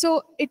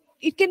 So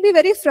it can be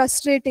very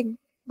frustrating,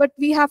 but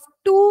we have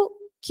to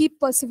keep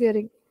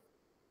persevering.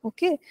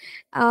 Okay.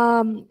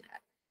 Um,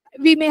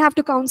 we may have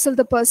to counsel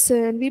the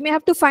person. We may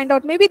have to find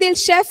out. Maybe they'll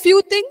share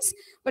few things,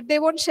 but they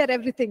won't share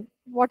everything,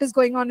 what is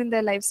going on in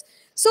their lives.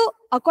 So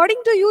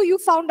according to you, you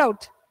found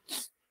out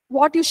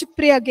what you should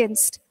pray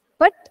against.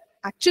 But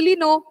actually,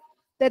 no,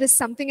 there is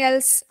something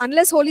else.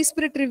 Unless Holy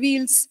Spirit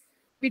reveals,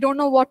 we don't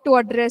know what to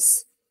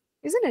address,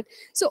 isn't it?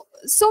 So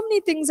many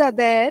things are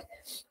there.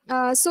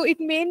 So it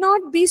may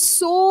not be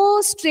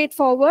so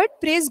straightforward.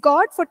 Praise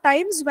God for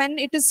times when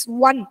it is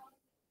one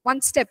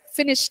step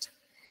finished.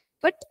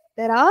 But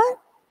there are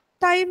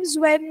times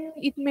when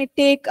it may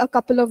take a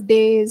couple of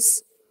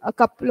days, a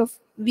couple of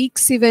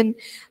weeks even.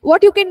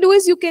 What you can do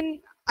is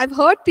I've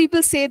heard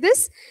people say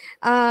this.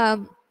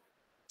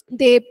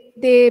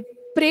 They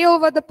pray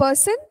over the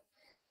person,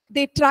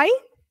 they try,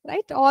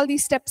 right? All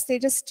these steps, they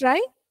just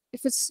try.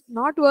 If it's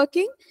not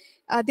working,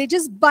 they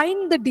just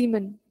bind the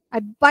demon. I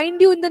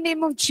bind you in the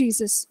name of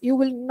Jesus. You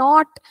will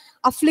not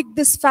afflict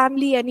this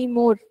family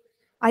anymore.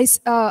 I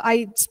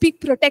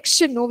speak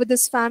protection over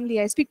this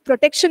family. I speak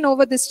protection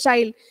over this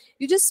child.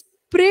 You just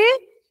pray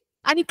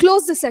and you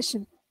close the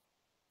session.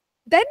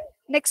 Then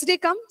next day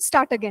come,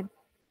 start again.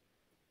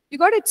 You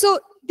got it? So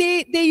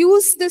they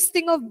use this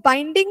thing of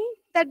binding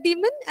that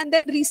demon and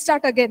then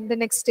restart again the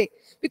next day.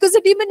 Because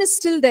the demon is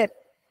still there.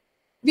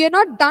 We are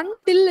not done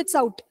till it's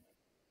out.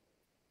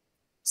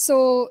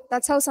 So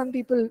that's how some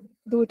people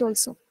do it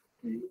also.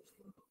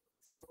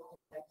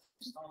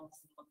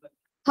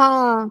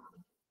 Ha.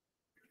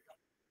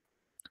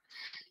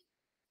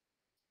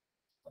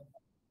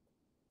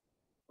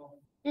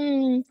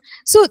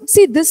 So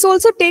see, this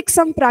also takes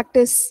some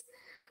practice.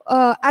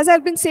 As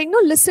I've been saying, no,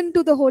 listen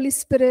to the Holy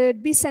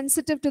Spirit, be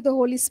sensitive to the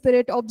Holy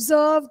Spirit,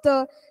 observe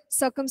the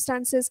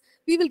circumstances.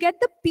 We will get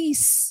the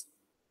peace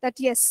that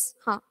yes,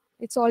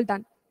 it's all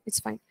done, it's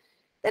fine.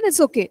 Then it's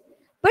okay.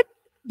 But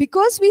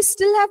because we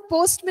still have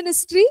post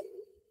ministry,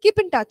 keep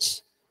in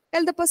touch.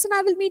 Tell the person,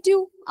 I will meet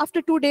you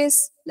after 2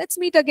 days. Let's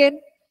meet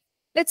again.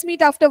 Let's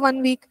meet after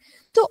 1 week.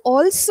 So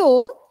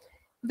also,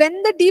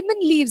 when the demon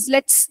leaves,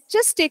 let's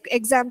just take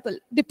example,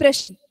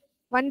 depression.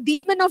 One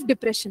demon of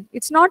depression.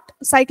 It's not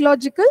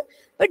psychological,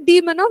 but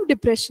demon of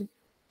depression.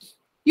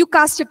 You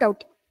cast it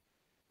out.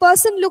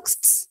 Person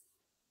looks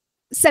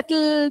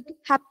settled,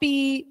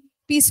 happy,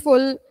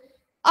 peaceful.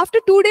 After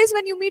 2 days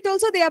when you meet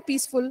also, they are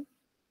peaceful.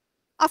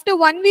 After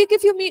 1 week,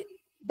 if you meet,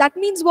 that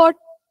means what?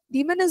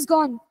 Demon is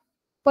gone.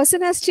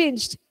 Person has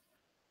changed.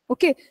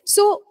 Okay,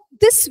 so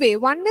this way,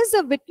 one is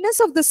the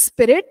witness of the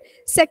Spirit.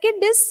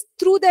 Second is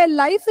through their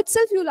life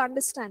itself, you'll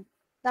understand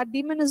that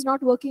demon is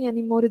not working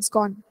anymore, it's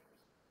gone.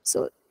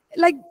 So,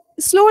 like,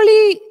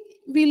 slowly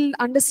we'll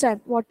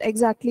understand what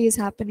exactly is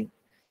happening.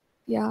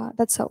 Yeah,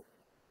 that's how.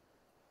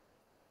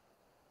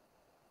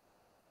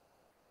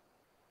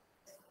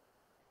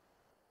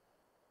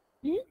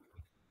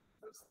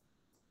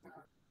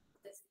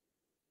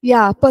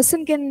 Yeah,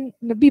 person can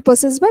be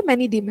possessed by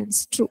many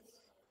demons. True.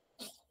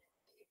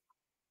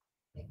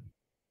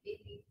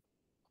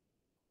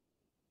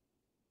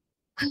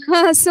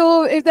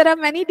 So if there are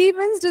many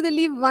demons, do they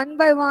leave one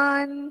by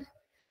one?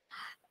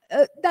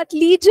 That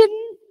legion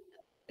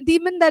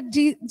demon that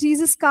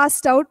Jesus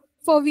cast out,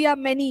 for we are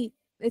many,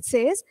 it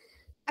says.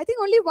 I think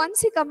only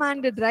once he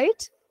commanded,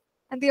 right?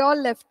 And they all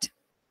left.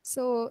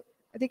 So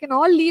they can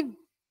all leave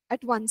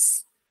at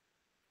once.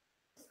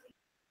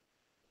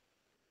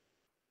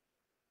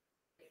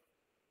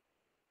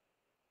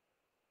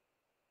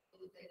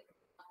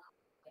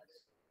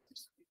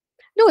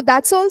 No,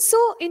 that's also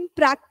in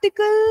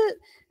practical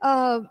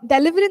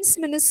deliverance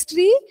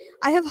ministry.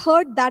 I have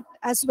heard that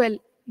as well.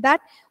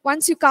 That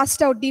once you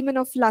cast out demon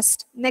of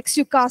lust, next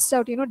you cast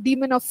out,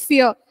 demon of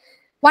fear.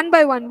 One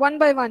by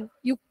one,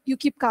 you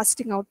keep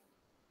casting out.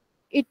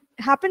 It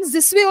happens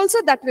this way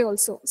also, that way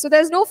also. So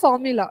there's no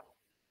formula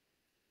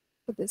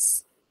for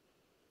this.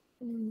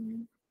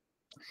 And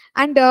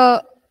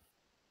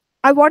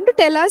I want to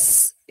tell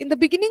us, in the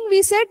beginning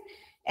we said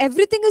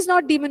everything is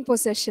not demon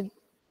possession,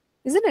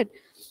 isn't it?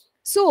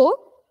 So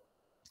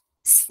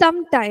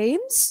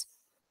sometimes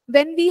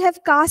when we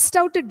have cast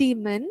out a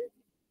demon,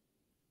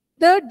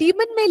 the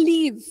demon may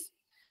leave,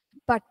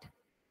 but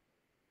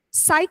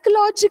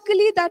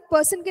psychologically that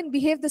person can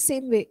behave the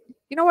same way.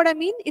 You know what I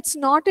mean? It's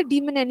not a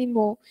demon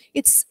anymore.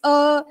 It's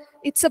a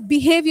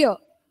behavior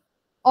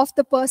of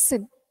the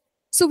person.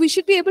 So we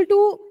should be able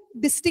to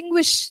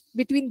distinguish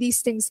between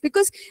these things,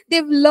 because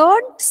they've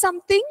learned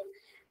something.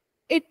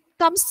 It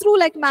comes through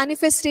like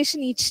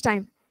manifestation each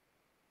time.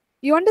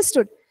 You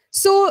understood?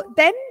 So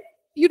then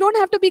you don't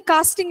have to be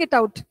casting it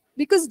out,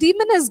 because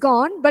demon is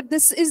gone, but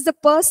this is the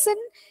person.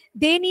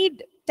 They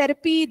need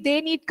therapy,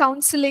 they need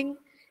counseling,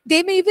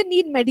 they may even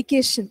need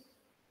medication.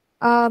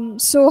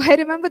 So I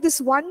remember this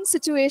one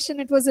situation,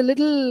 it was a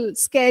little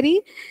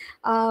scary.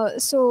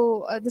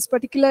 This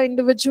particular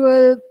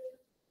individual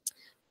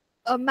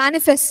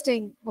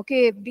manifesting,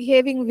 okay,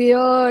 behaving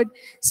weird,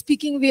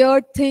 speaking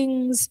weird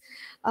things.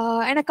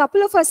 And a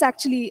couple of us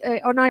actually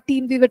on our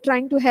team, we were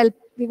trying to help.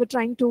 We were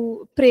trying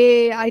to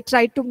pray. I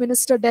tried to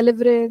minister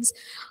deliverance.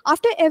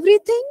 After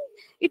everything,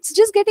 it's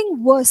just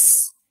getting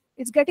worse.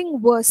 It's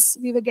getting worse.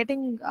 We were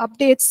getting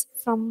updates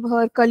from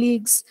her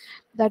colleagues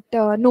that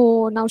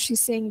no, now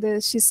she's saying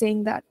this, she's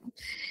saying that.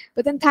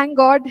 But then thank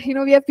God,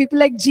 we have people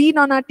like Jean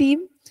on our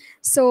team.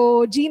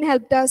 So Jean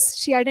helped us.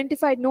 She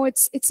identified, no,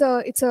 it's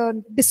a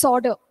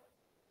disorder.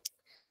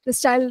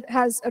 This child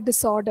has a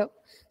disorder.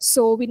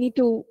 So we need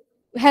to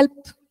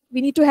help.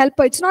 We need to help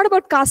her. It's not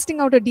about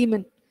casting out a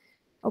demon.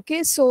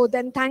 Okay, so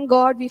then thank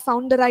God we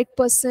found the right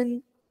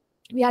person.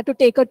 We had to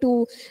take her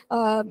to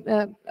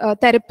a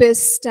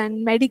therapist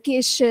and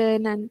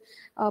medication, and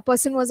a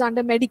person was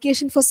under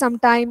medication for some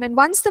time. And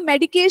once the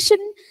medication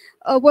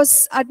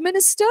was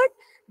administered,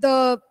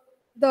 the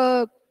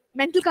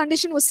mental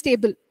condition was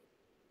stable.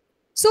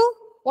 So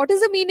what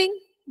is the meaning?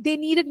 They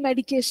needed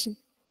medication.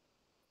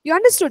 You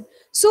understood?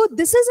 So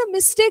this is a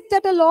mistake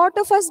that a lot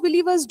of us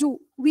believers do.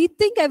 We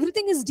think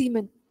everything is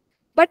demon.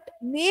 But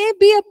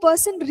maybe a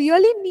person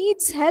really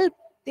needs help.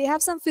 They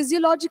have some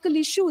physiological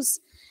issues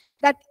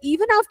that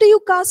even after you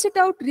cast it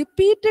out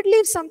repeatedly,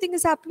 if something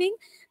is happening,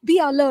 be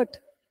alert.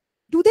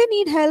 Do they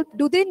need help?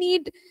 Do they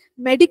need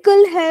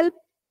medical help?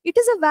 It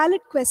is a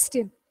valid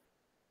question.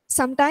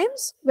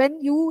 Sometimes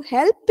when you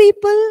help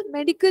people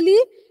medically,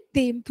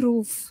 they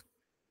improve.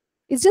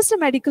 It's just a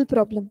medical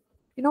problem.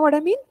 You know what I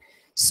mean?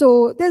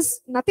 So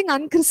there's nothing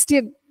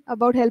unchristian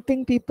about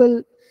helping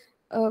people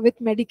with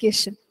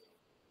medication.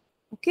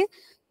 Okay?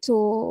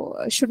 So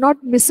should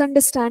not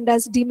misunderstand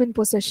as demon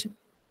possession.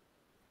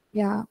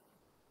 Yeah.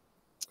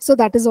 So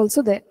that is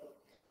also there.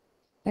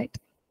 Right.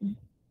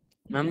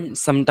 Ma'am,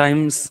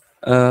 sometimes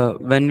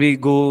when we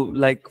go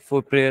like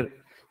for prayer,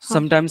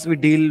 sometimes we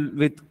deal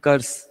with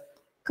curse.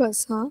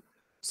 Curse, huh?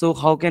 So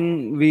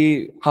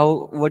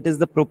what is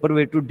the proper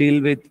way to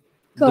deal with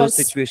those Curse.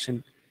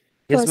 situations?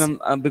 Yes, Curse.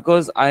 ma'am,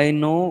 because I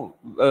know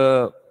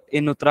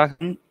in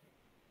Uttarakhand,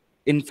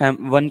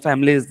 one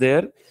family is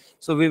there.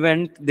 So we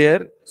went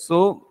there.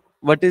 So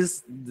what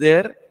is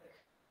their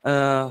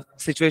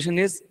situation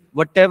is,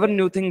 whatever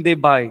new thing they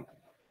buy,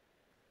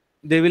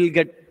 they will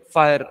get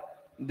fire,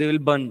 they will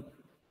burn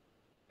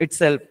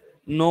itself.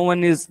 No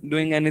one is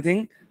doing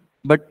anything,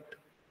 but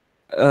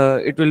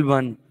it will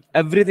burn.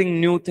 Everything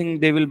new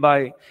thing they will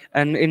buy,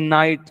 and in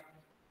night,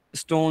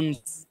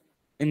 stones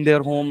in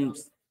their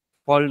homes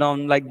fall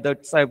down, like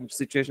that type of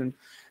situation.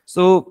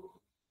 So,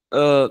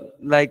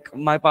 like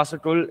my pastor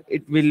told,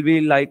 it will be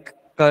like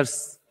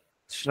curse,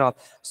 shrap.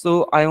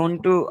 So I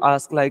want to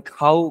ask, like,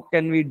 how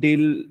can we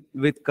deal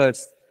with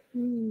curse?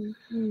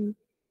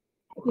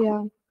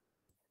 Yeah.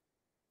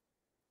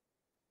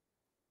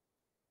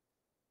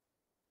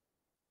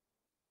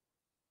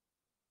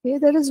 Okay,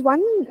 there is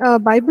one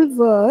Bible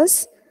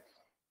verse.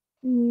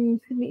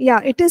 Yeah,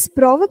 it is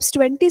Proverbs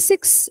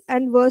 26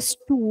 and verse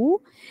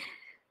 2.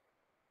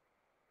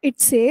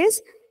 It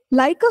says,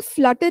 like a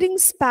fluttering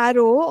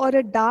sparrow or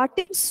a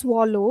darting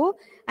swallow,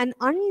 an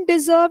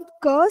undeserved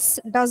curse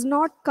does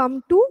not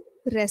come to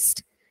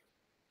rest.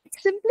 It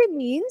simply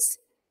means,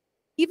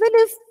 even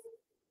if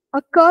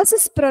a curse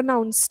is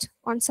pronounced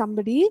on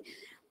somebody,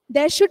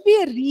 there should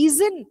be a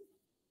reason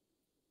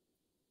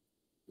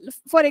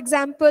For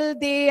example,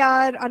 they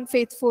are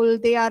unfaithful,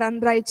 they are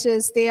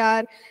unrighteous, they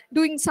are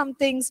doing some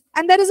things,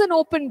 and there is an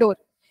open door.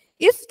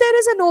 If there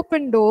is an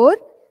open door,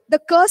 the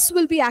curse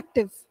will be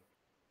active.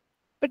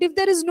 But if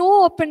there is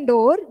no open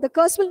door, the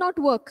curse will not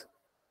work.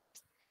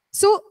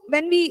 So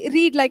when we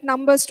read like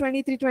Numbers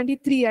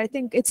 23:23, I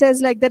think it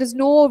says like there is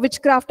no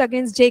witchcraft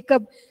against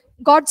Jacob,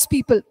 God's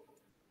people.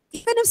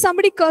 Even if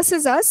somebody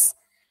curses us,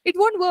 it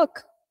won't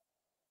work.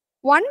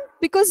 One,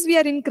 because we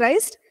are in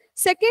Christ.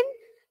 Second,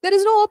 there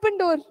is no open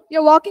door.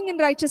 You're walking in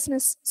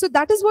righteousness. So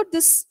that is what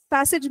this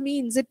passage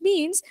means. It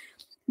means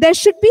there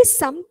should be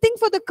something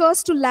for the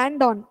curse to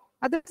land on.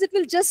 Otherwise, it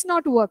will just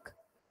not work.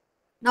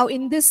 Now,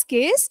 in this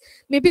case,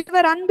 maybe they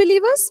were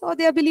unbelievers or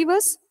they are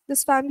believers,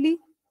 this family.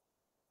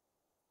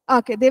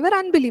 Okay, they were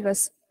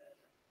unbelievers.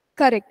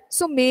 Correct.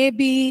 So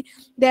maybe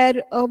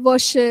their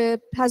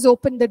worship has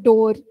opened the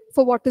door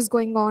for what is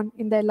going on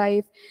in their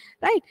life,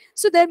 right?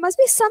 So there must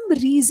be some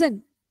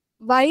reason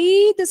why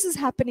this is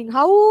happening.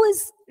 How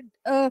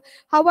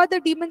are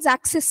the demons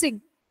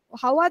accessing?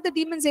 How are the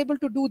demons able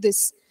to do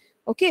this?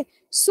 Okay.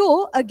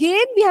 So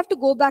again, we have to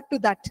go back to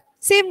that.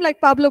 Same like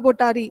Pablo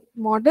Bottari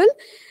model.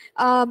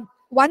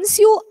 Once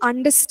you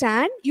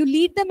understand, you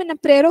lead them in a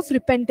prayer of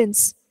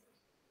repentance.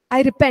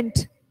 I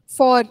repent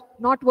for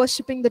not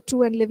worshipping the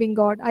true and living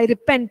God. I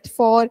repent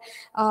for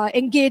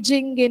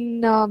engaging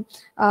in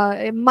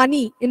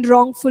money in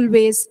wrongful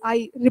ways.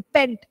 I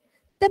repent.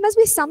 There must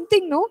be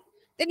something, no?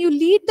 Then you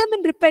lead them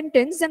in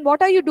repentance. Then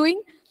what are you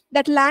doing?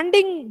 That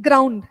landing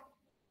ground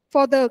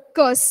for the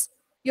curse,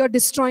 you're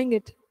destroying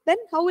it. Then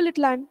how will it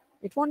land?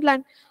 It won't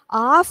land.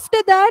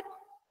 After that,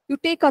 you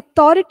take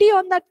authority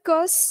on that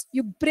curse,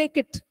 you break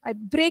it. I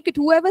break it.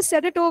 Whoever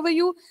said it over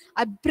you,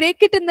 I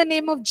break it in the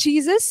name of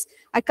Jesus.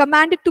 I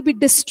command it to be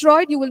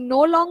destroyed. You will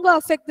no longer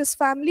affect this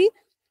family.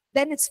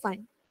 Then it's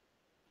fine.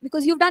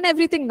 Because you've done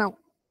everything now.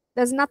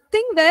 There's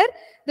nothing where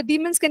the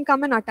demons can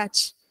come and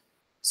attach.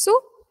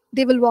 So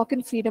they will walk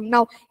in freedom.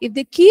 Now, if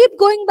they keep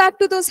going back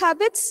to those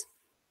habits,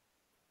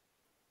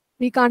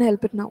 we can't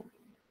help it now.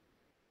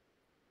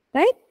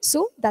 Right?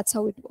 So that's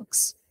how it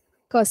works.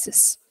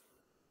 Curses.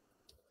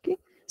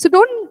 So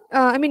don't,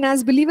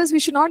 as believers, we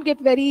should not get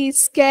very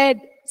scared.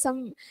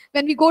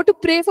 When we go to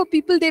pray for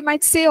people, they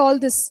might say all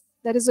this.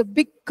 There is a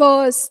big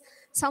curse.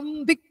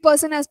 Some big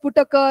person has put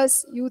a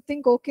curse. You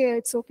think, okay,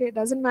 it's okay. It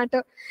doesn't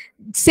matter.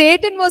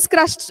 Satan was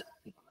crushed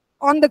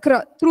on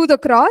through the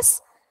cross.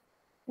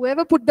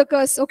 Whoever put the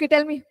curse, okay,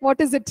 tell me,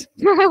 what is it?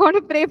 I want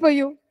to pray for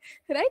you.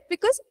 Right?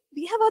 Because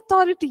we have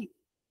authority.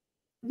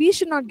 We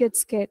should not get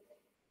scared.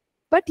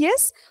 But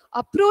yes,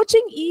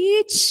 approaching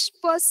each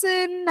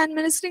person and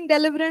ministering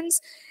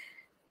deliverance,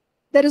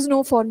 there is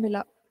no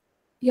formula.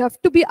 You have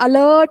to be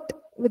alert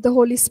with the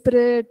Holy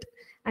Spirit,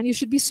 and you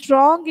should be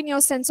strong in your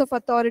sense of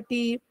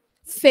authority,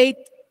 faith,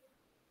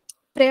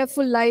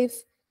 prayerful life.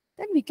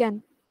 Then we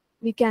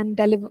can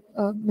deliver,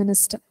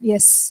 minister.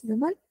 Yes,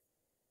 Vimal?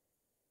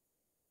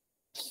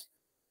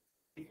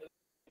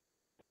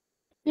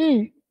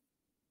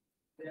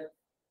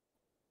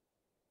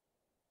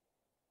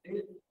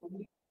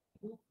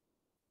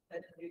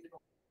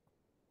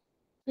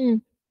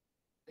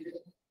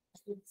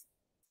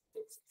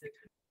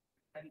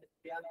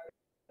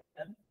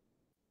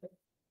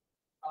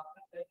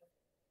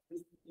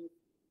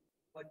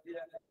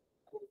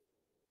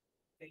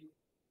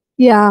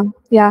 Yeah.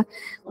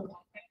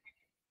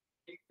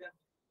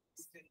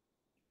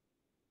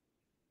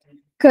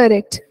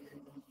 Correct.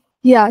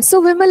 Yeah.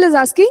 So Vimal is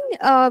asking,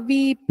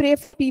 we pray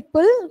for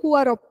people who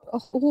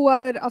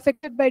are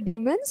affected by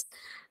demons,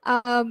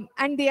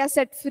 and they are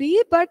set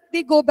free, but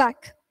they go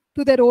back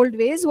to their old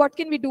ways. What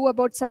can we do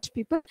about such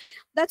people?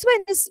 That's why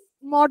in this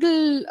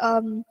model,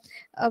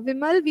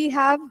 Vimal, we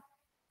have,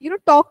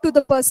 talk to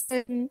the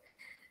person,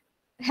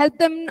 help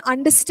them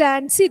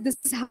understand. See, this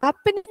is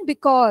happening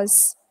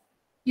because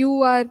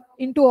you are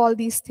into all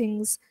these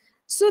things.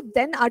 So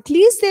then at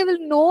least they will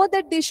know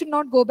that they should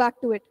not go back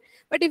to it.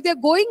 But if they're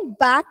going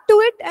back to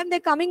it and they're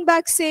coming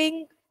back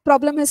saying,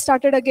 problem has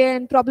started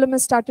again,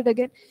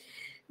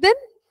 then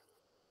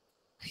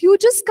you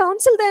just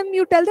counsel them,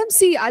 you tell them,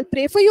 see, I'll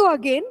pray for you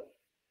again.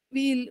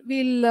 We'll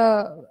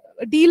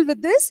deal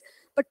with this,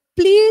 but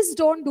please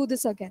don't do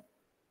this again.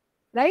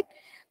 Right?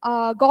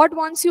 God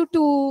wants you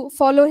to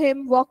follow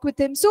him, walk with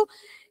him. So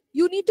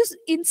you need to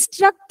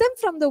instruct them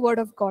from the word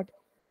of God.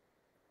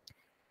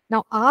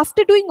 Now,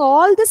 after doing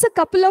all this a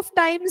couple of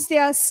times, they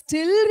are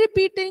still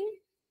repeating.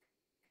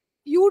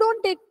 You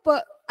don't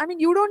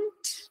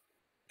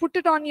put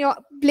it on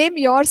blame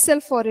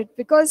yourself for it,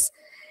 because,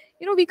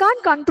 we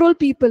can't control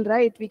people,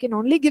 right? We can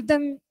only give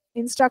them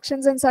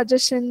instructions and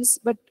suggestions,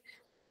 but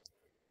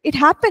it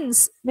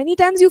happens. Many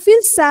times you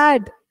feel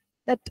sad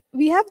that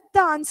we have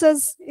the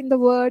answers in the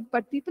word,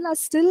 but people are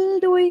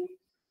still doing.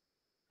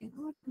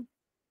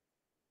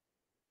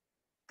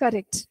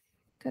 Correct.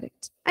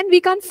 And we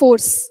can't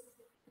force.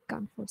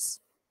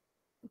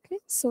 Okay,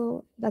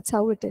 so that's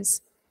how it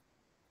is.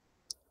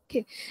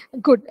 Okay,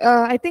 good.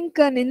 I think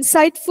an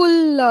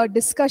insightful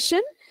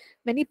discussion,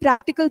 many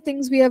practical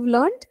things we have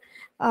learned.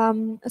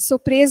 So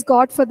praise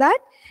God for that.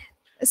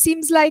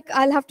 seems like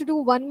I'll have to do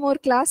one more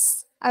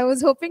class. I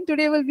was hoping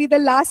today will be the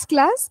last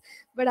class,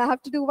 but I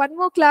have to do one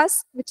more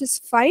class, which is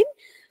fine.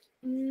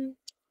 Mm,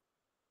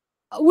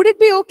 would it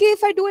be okay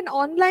if I do an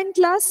online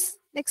class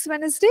next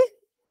Wednesday?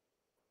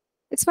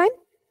 It's fine?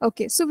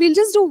 Okay, so we'll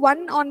just do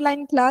one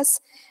online class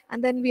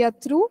and then we are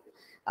through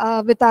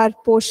with our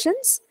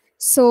portions.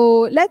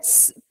 So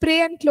let's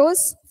pray and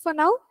close for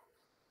now.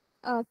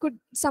 Could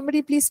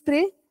somebody please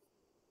pray?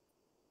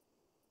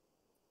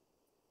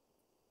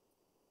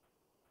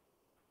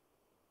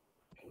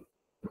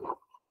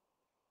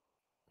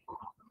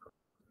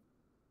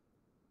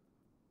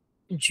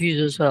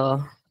 Jesus,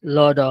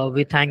 Lord,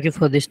 we thank you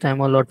for this time,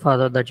 O Lord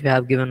Father, that you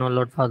have given, O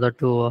Lord Father,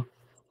 to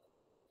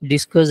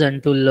discuss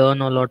and to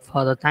learn, O Lord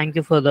Father. Thank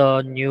you for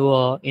the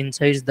new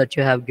insights that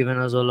you have given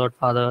us, O Lord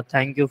Father.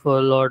 Thank you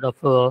for, Lord, of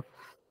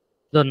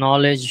the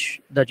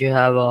knowledge that you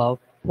have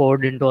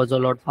poured into us, O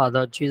Lord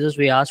Father. Jesus,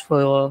 we ask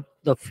for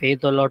the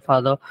faith, O Lord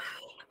Father.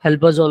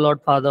 Help us, O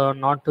Lord Father,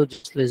 not to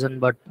just listen,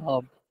 but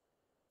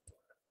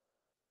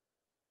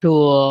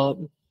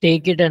to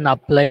take it and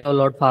apply, O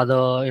Lord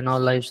Father, in our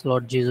lives,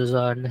 Lord Jesus.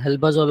 And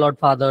help us, O Lord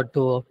Father,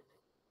 to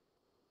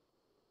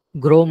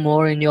grow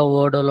more in your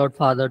word, O Lord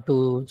Father,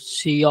 to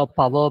see your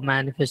power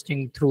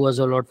manifesting through us,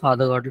 O Lord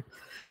Father God.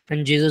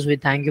 And Jesus, we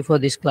thank you for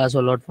this class, O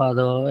Lord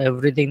Father,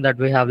 everything that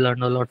we have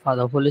learned, O Lord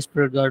Father. Holy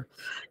Spirit God,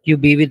 you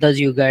be with us,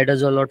 you guide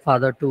us, O Lord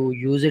Father, to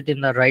use it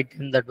in the right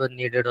time that was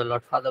needed, O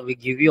Lord Father. We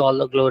give you all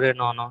the glory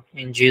and honor.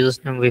 In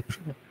Jesus' name we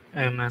pray.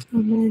 Amen.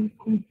 Amen.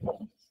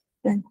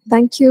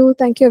 Thank you.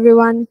 Thank you,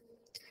 everyone.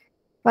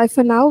 Bye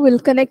for now. We'll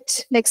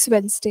connect next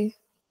Wednesday.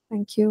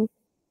 Thank you.